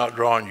Spirit's not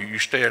drawing you, you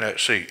stay in that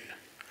seat.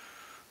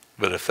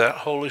 But if that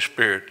Holy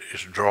Spirit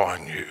is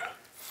drawing you,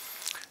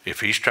 if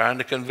he's trying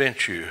to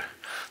convince you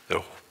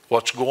that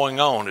what's going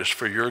on is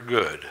for your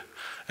good,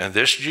 and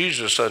this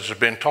Jesus that has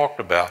been talked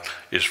about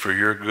is for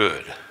your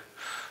good,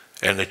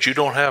 and that you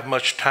don't have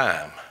much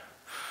time,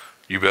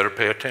 you better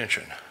pay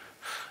attention.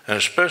 And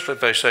especially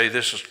if they say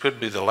could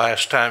be the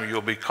last time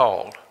you'll be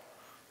called.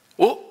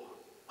 Oh,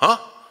 huh?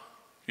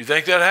 You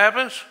think that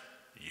happens?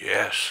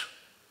 Yes.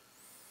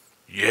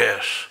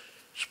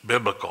 It's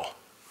biblical.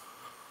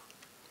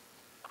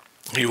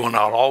 He will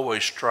not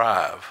always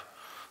strive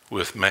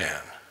with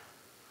man.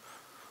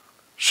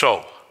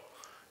 So,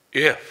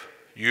 if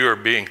you're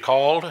being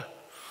called,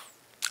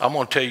 I'm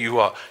going to tell you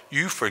what,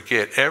 you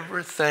forget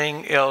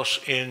everything else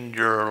in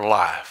your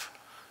life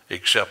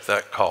except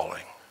that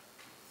calling.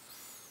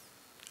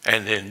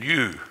 And then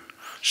you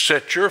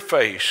set your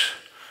face.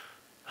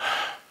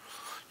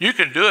 You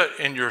can do it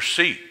in your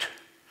seat.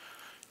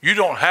 You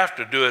don't have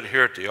to do it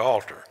here at the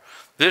altar.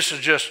 This is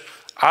just,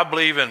 I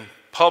believe in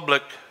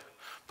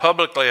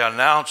publicly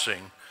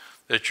announcing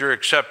that you're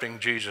accepting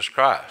Jesus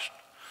Christ.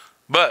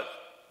 But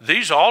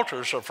these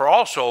altars are for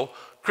also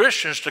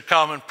Christians to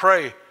come and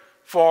pray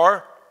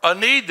for a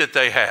need that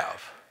they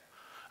have.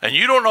 And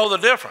you don't know the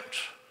difference.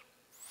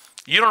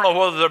 You don't know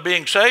whether they're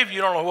being saved.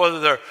 You don't know whether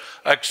they're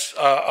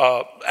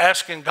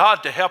asking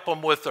God to help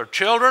them with their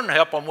children,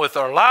 help them with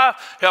their life,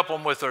 help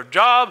them with their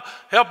job,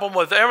 help them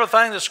with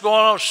everything that's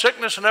going on,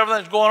 sickness and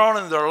everything that's going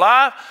on in their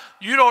life.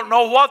 You don't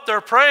know what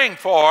they're praying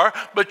for,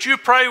 but you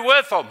pray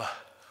with them.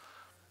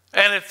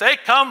 And if they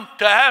come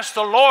to ask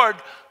the Lord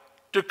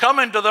to come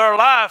into their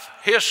life,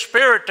 his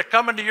Spirit to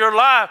come into your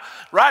life,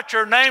 write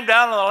your name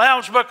down in the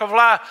Lamb's Book of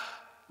Life,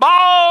 by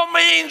all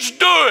means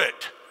do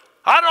it.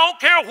 I don't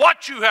care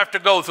what you have to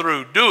go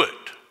through, do it.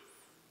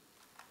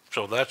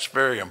 So that's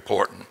very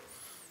important.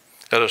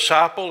 A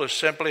disciple is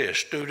simply a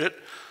student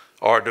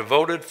or a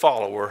devoted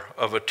follower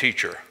of a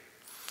teacher.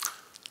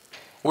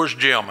 Where's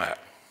Jim at?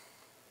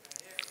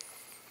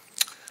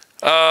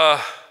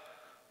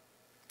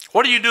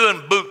 What do you do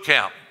in boot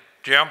camp,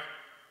 Jim?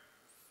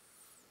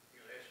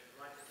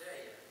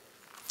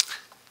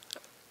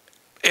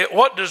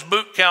 What does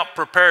boot camp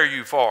prepare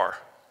you for?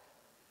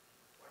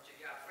 What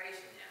you got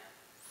facing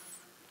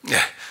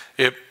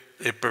you.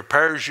 It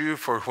prepares you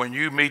for when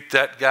you meet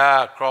that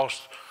guy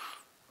across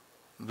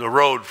the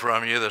road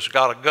from you that's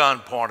got a gun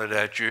pointed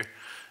at you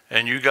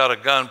and you got a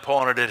gun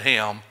pointed at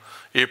him.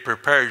 It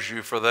prepares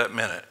you for that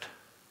minute.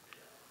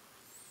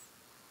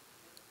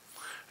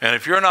 And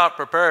if you're not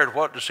prepared,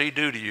 what does he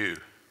do to you?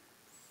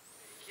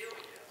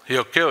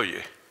 He'll kill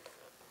you.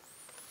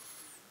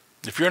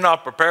 If you're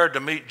not prepared to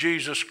meet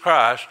Jesus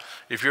Christ,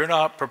 if you're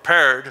not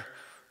prepared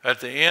at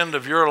the end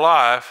of your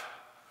life,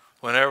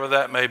 whenever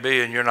that may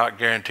be, and you're not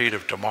guaranteed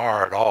of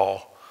tomorrow at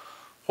all,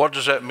 what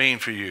does that mean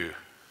for you?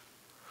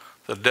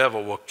 The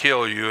devil will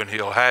kill you and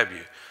he'll have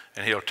you,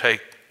 and he'll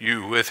take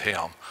you with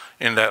him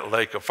in that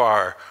lake of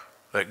fire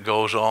that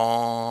goes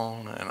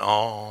on and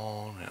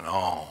on and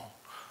on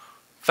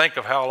think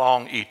of how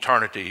long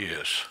eternity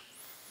is,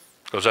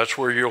 because that's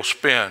where you'll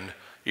spend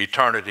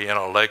eternity, in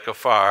a lake of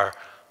fire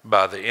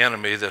by the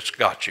enemy that's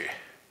got you.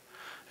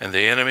 And the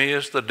enemy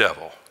is the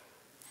devil,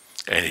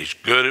 and he's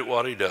good at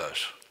what he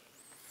does.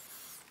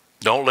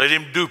 Don't let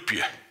him dupe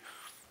you.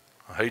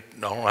 I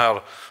don't know how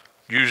to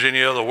use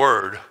any other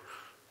word.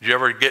 Did you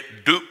ever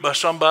get duped by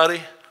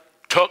somebody,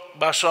 took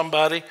by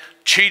somebody,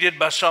 cheated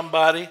by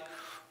somebody,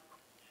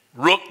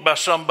 rooked by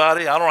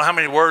somebody? I don't know how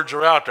many words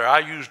are out there. I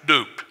use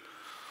duped.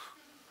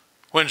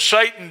 When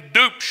Satan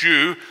dupes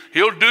you,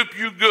 he'll dupe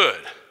you good.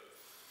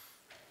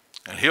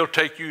 And he'll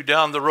take you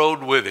down the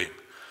road with him.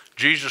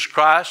 Jesus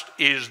Christ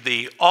is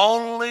the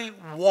only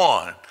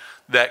one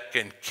that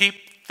can keep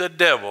the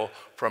devil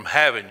from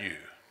having you.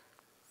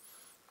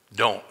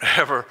 Don't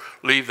ever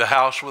leave the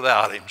house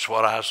without him, is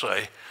what I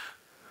say.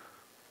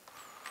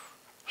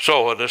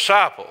 So a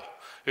disciple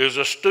is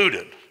a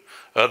student,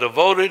 a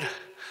devoted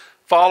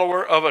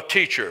follower of a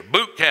teacher.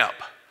 Boot camp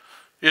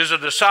is a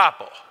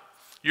disciple.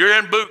 You're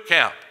in boot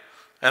camp.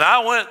 And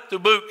I went to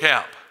boot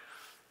camp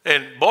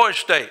in Boys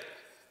State.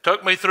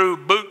 Took me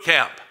through boot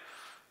camp.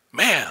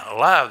 Man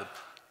alive.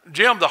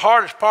 Jim, the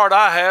hardest part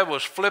I had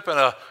was flipping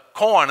a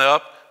coin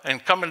up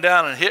and coming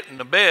down and hitting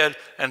the bed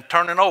and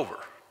turning over.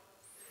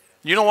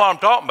 You know what I'm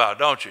talking about,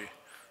 don't you?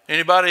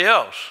 Anybody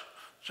else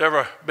that's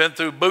ever been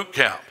through boot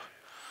camp?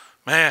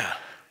 Man,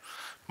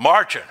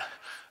 marching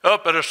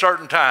up at a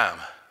certain time.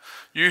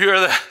 You hear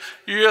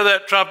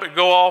that trumpet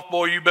go off,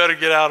 boy, you better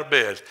get out of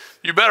bed.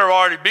 You better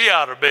already be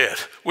out of bed.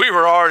 We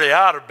were already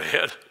out of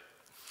bed.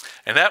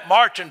 And that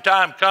marching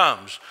time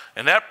comes,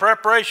 and that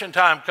preparation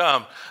time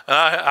comes. And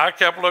I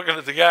kept looking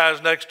at the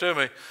guys next to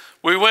me.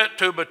 We went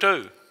 2 by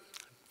 2.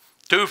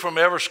 2 from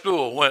every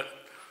school went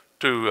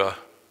to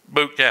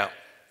boot camp.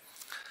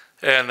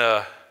 And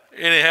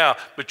anyhow,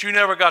 but you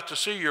never got to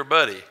see your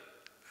buddy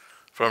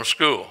from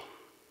school.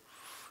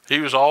 He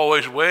was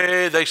always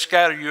they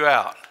scatter you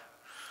out.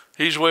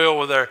 He's way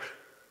over there.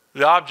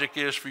 The object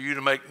is for you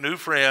to make new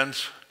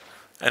friends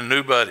and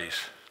new buddies.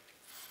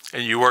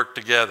 And you work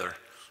together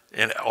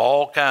in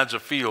all kinds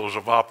of fields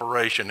of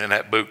operation in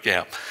that boot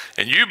camp.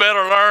 And you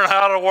better learn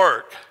how to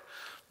work,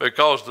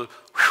 because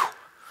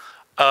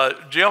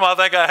Jim, I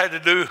think I had to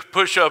do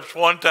push-ups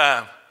one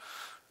time.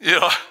 You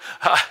know,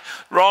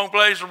 wrong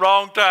place,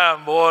 wrong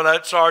time, boy. And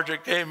that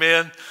sergeant came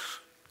in.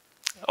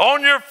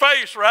 On your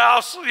face,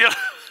 Rouse. You know,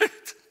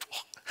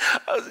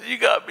 you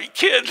got to be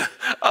kidding.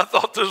 I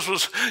thought this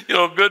was,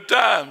 good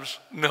times.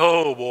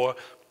 No, boy.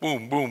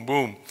 Boom, boom,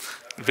 boom.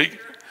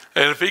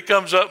 If he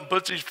comes up and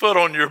puts his foot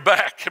on your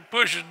back and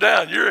pushes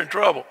down, you're in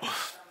trouble.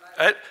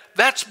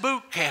 That's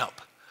boot camp.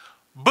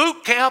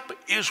 Boot camp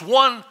is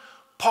one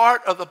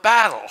part of the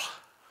battle,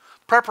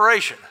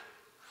 preparation.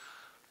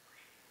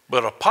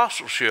 But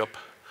apostleship,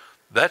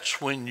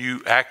 that's when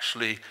you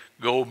actually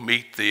go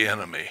meet the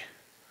enemy.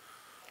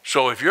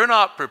 So if you're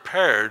not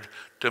prepared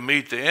to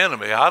meet the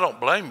enemy, I don't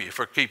blame you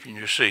for keeping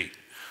your seat.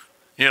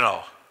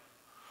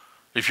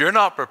 If you're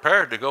not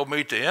prepared to go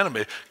meet the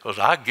enemy, because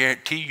I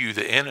guarantee you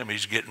the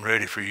enemy's getting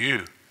ready for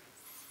you.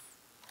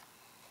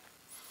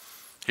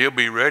 He'll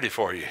be ready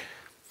for you.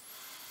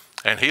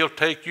 And he'll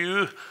take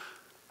you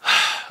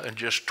and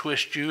just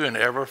twist you in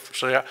every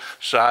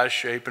size,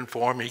 shape, and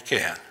form he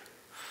can,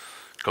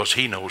 because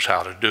he knows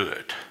how to do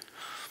it.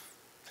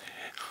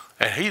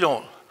 And he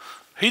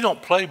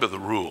don't play by the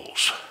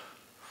rules.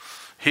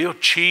 He'll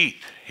cheat.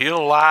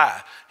 He'll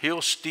lie.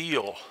 He'll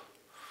steal.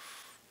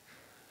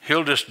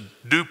 He'll just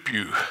dupe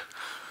you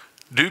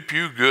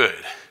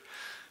good.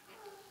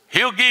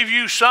 He'll give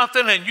you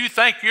something and you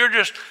think you're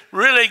just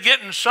really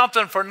getting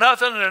something for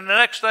nothing, and the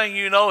next thing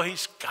you know,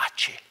 he's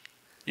got you.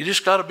 You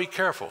just got to be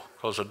careful,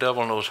 because the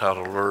devil knows how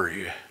to lure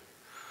you.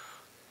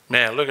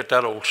 Man, look at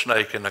that old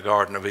snake in the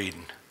Garden of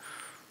Eden.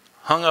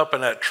 Hung up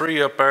in that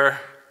tree up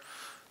there,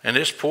 and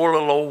this poor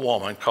little old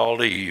woman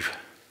called Eve,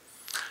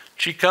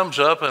 she comes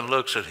up and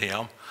looks at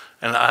him,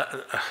 and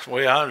the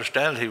way I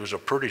understand it, he was a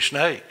pretty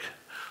snake.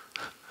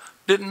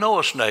 Didn't know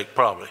a snake,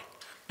 probably.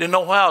 Didn't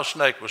know how a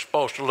snake was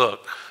supposed to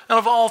look. And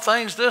of all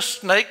things, this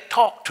snake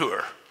talked to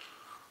her.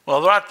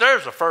 Well, right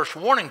there's the first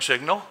warning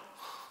signal.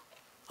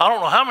 I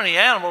don't know how many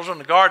animals in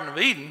the Garden of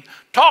Eden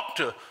talked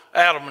to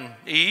Adam and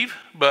Eve,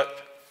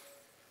 but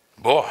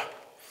boy,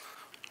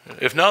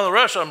 if none of the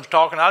rest of them's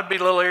talking, I'd be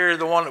a little eerie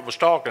the one that was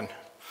talking.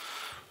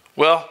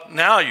 Well,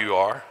 now you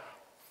are.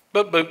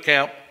 But boot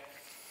camp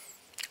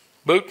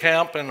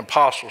and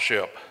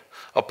apostleship.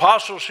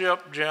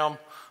 Apostleship, Jim,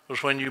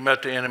 was when you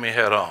met the enemy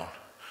head on.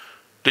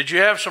 Did you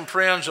have some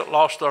friends that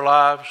lost their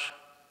lives?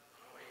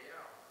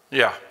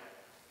 Yeah.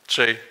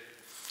 See?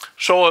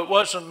 So it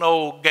wasn't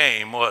no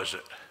game, was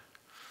it?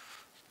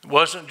 It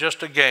wasn't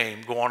just a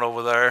game going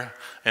over there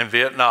in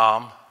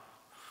Vietnam.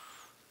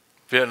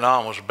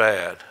 Vietnam was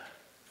bad.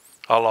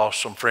 I lost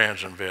some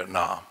friends in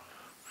Vietnam.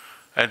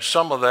 And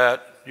some of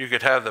that, you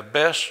could have the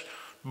best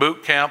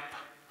boot camp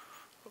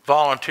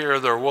volunteer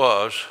there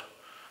was,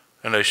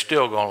 and they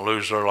still going to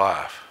lose their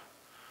life.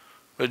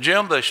 But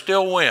Jim, they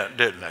still went,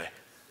 didn't they?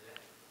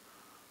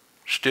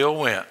 Still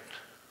went.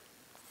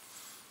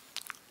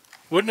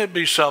 Wouldn't it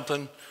be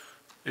something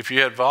if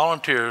you had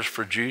volunteers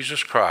for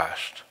Jesus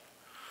Christ,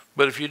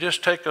 but if you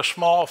just take a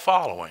small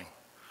following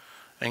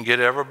and get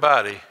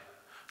everybody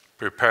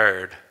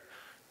prepared,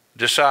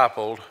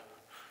 discipled,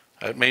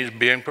 that means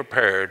being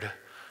prepared,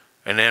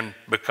 and then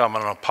become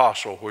an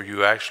apostle where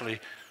you actually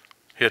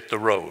hit the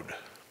road.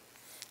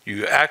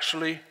 You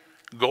actually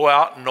go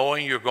out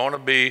knowing you're going to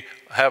be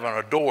having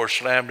a door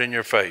slammed in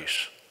your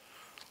face.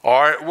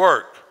 Or at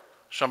work,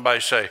 somebody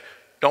say,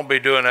 don't be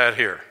doing that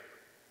here.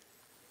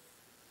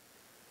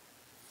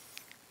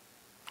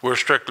 We're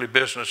strictly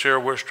business here.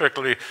 We're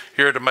strictly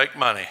here to make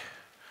money.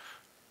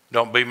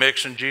 Don't be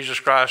mixing Jesus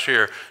Christ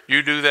here.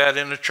 You do that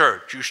in the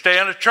church. You stay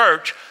in the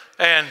church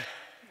and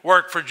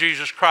work for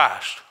Jesus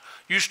Christ.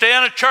 You stay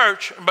in a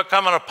church and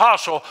become an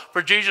apostle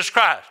for Jesus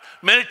Christ.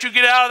 The minute you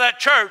get out of that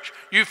church,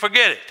 you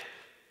forget it.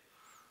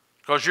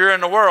 Because you're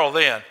in the world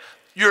then.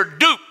 You're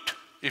duped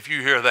if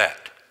you hear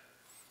that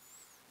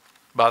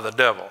by the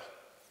devil.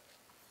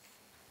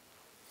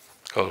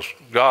 Because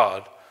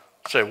God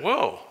said,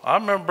 whoa, I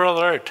remember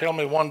Brother Larry tell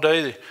me one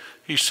day that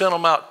he sent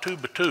them out two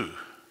by two.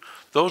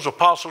 Those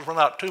apostles went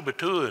out two by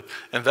two,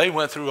 and they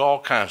went through all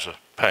kinds of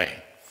pain.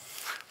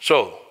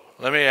 So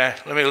let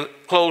me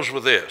close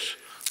with this.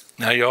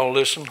 Now y'all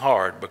listen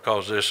hard,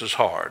 because this is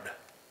hard.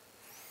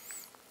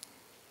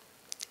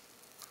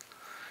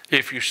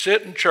 If you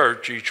sit in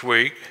church each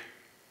week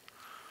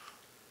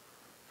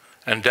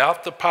and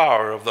doubt the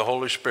power of the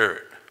Holy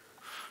Spirit,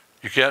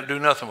 you can't do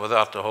nothing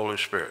without the Holy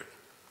Spirit.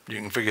 You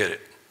can forget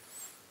it.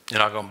 You're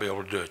not going to be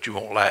able to do it. You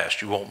won't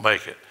last. You won't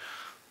make it.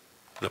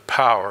 The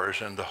power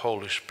is in the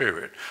Holy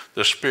Spirit,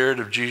 the Spirit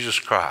of Jesus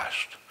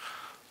Christ,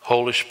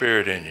 Holy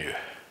Spirit in you.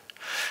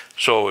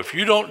 So if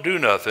you don't do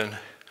nothing,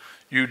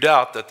 you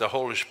doubt that the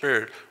Holy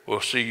Spirit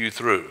will see you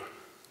through.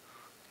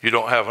 You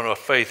don't have enough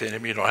faith in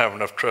him. You don't have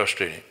enough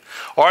trust in him.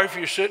 Or if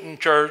you sit in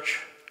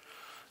church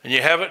and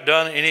you haven't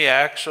done any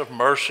acts of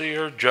mercy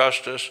or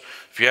justice,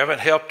 if you haven't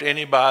helped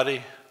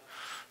anybody,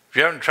 if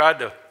you haven't tried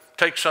to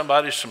take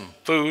somebody some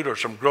food or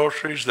some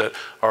groceries that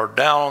are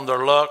down on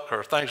their luck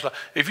or things like,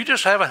 if you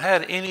just haven't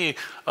had any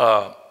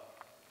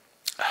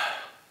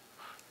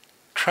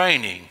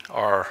training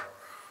or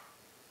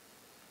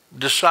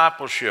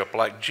discipleship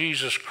like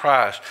Jesus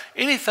Christ,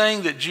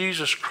 anything that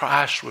Jesus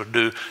Christ would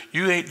do,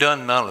 you ain't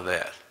done none of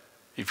that.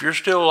 If you're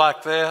still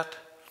like that,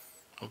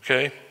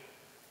 okay,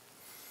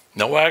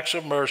 no acts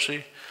of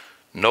mercy,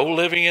 no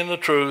living in the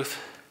truth,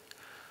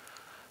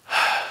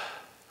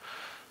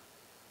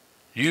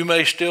 you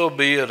may still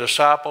be a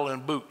disciple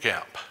in boot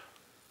camp.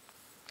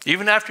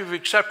 Even after you've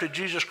accepted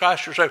Jesus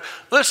Christ your Savior.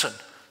 Listen,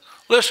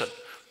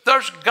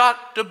 there's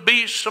got to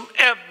be some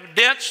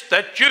evidence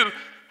that you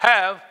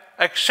have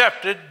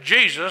accepted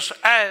Jesus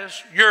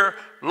as your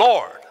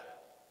Lord.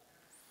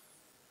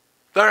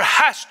 There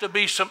has to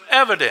be some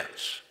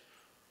evidence.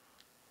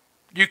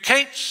 You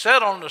can't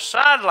sit on the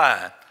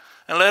sideline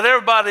and let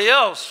everybody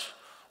else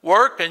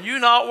work and you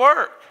not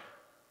work.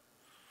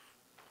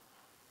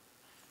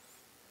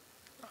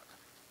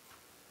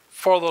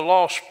 For the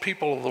lost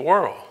people of the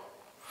world,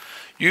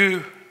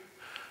 you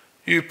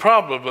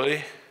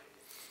probably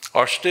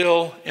are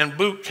still in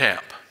boot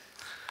camp.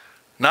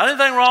 Not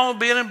anything wrong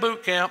with being in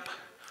boot camp.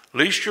 At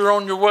least you're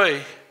on your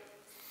way.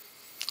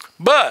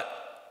 But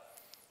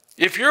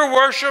if your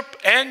worship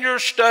and your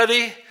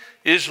study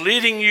is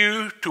leading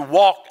you to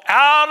walk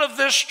out of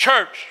this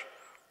church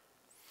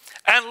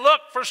and look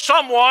for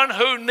someone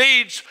who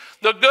needs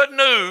the good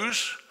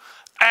news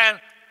and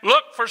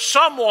look for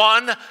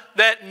someone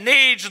that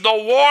needs the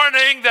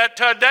warning that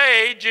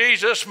today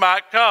Jesus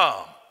might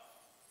come.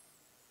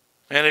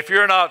 And if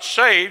you're not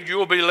saved, you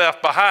will be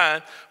left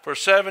behind for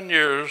 7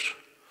 years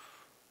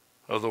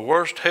of the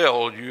worst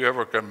hell you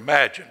ever can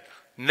imagine.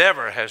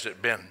 Never has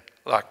it been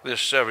like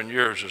this 7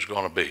 years is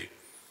going to be.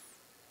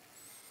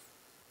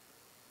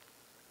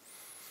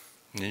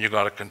 And you've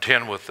got to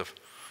contend with the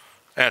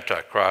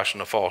Antichrist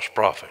and the false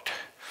prophet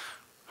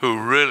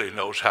who really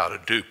knows how to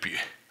dupe you.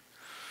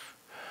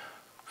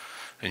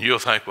 And you'll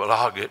think, well,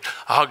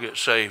 I'll get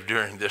saved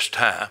during this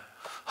time.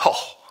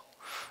 Oh,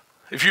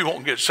 if you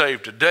won't get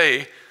saved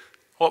today,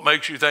 what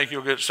makes you think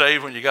you'll get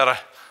saved when you got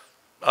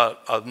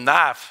a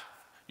knife?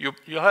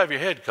 You'll have your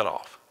head cut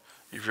off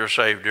if you're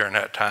saved during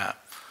that time.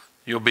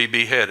 You'll be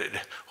beheaded.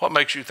 What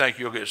makes you think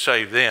you'll get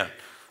saved then?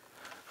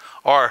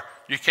 Or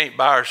you can't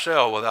buy or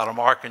sell without a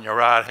mark in your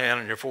right hand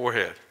and your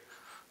forehead.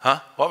 Huh?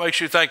 What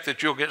makes you think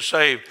that you'll get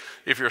saved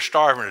if you're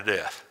starving to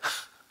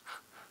death?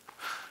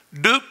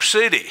 Dupe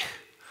City.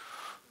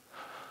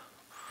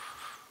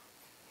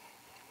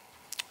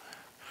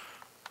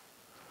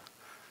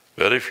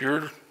 But if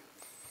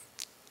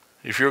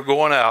you're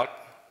going out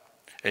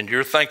and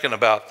you're thinking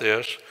about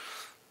this,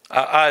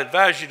 I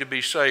advise you to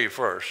be saved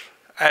first.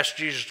 Ask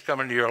Jesus to come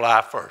into your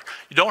life first.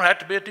 You don't have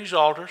to be at these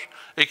altars.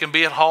 It can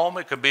be at home.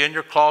 It can be in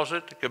your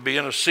closet. It can be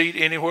in a seat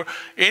anywhere.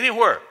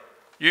 Anywhere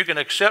you can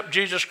accept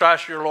Jesus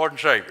Christ, your Lord and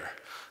Savior.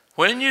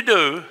 When you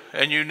do,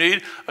 and you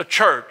need a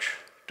church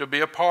to be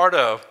a part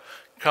of,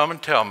 come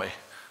and tell me.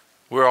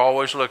 We're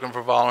always looking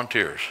for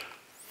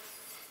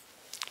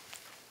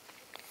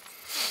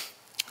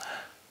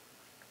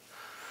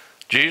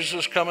Jesus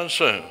is coming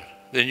soon.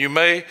 Then you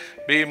may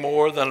be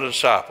more than a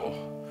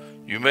disciple.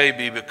 You may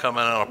be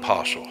becoming an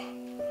apostle.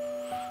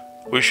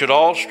 We should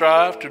all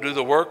strive to do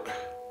the work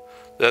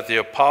that the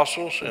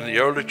apostles in the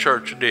early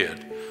church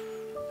did,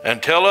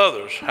 and tell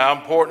others how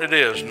important it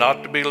is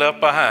not to be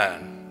left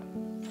behind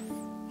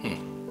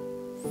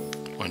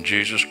when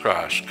Jesus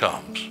Christ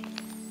comes.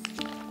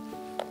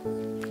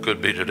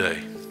 Could be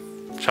today.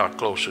 That's how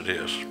close it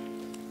is.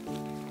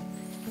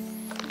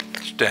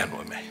 Stand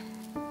with me.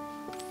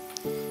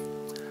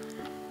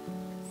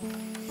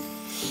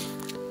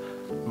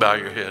 Bow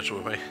your heads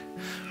with me.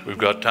 We've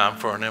got time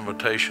for an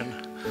invitation.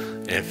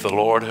 If the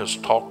Lord has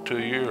talked to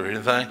you or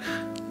anything,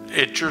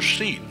 at your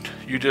seat.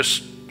 You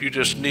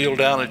just kneel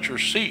down at your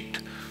seat.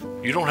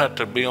 You don't have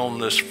to be on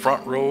this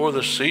front row of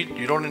the seat.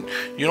 You don't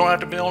have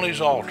to be on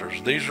these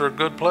altars. These are a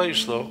good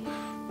place, though.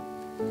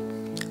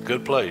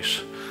 Good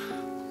place.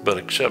 But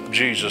accept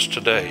Jesus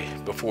today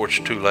before it's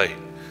too late.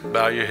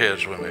 Bow your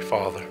heads with me,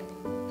 Father.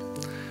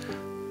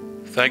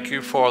 Thank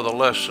you for the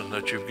lesson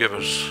that you've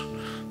given us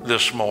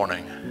this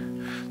morning.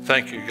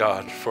 Thank you,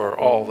 God, for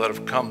all that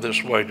have come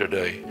this way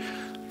today.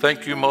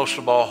 Thank you most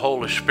of all,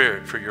 Holy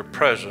Spirit, for your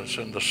presence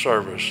in the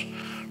service,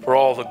 for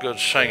all the good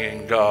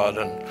singing, God,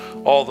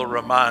 and all the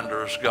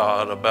reminders,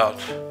 God, about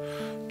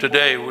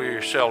today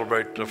we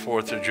celebrate the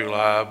 4th of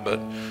July,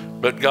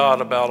 but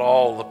God, about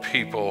all the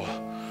people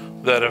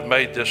that have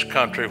made this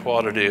country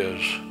what it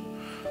is.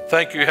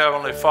 Thank you,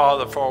 Heavenly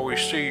Father, for we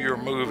see you're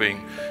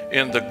moving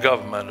in the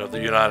government of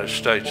the United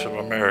States of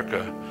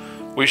America.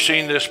 We've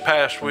seen this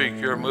past week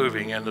you're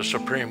moving in the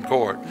Supreme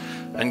Court.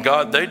 And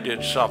God, they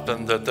did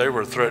something that they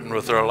were threatened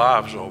with their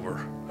lives over.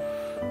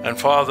 And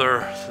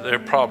Father,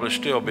 there'd probably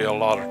still be a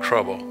lot of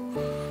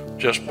trouble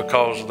just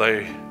because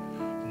they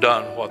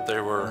done what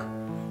they were,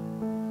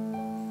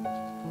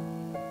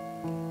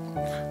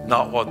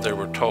 not what they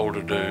were told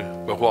to do,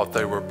 but what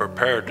they were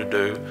prepared to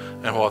do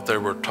and what they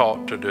were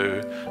taught to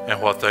do and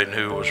what they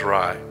knew was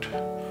right,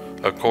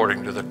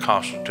 according to the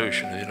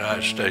Constitution of the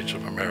United States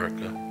of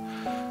America.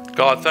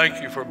 God,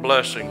 thank you for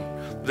blessing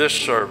this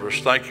service.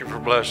 Thank you for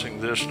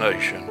blessing this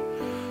nation.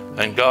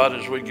 And God,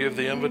 as we give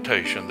the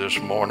invitation this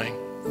morning,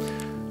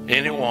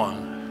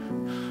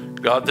 anyone,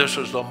 God, this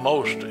is the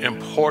most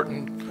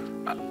important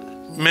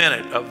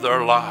minute of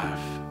their life.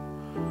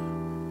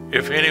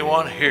 If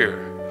anyone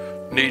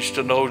here needs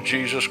to know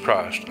Jesus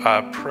Christ,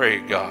 I pray,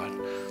 God,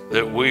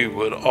 that we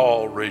would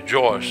all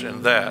rejoice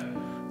in that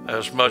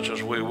as much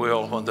as we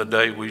will when the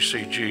day we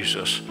see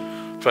Jesus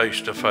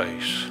face to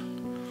face.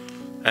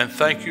 And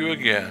thank you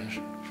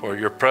again for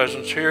your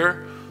presence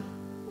here.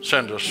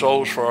 Send us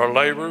souls for our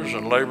laborers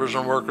and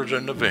workers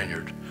in the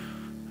vineyard.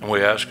 And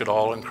we ask it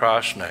all in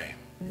Christ's name.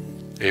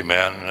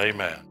 Amen and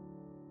amen.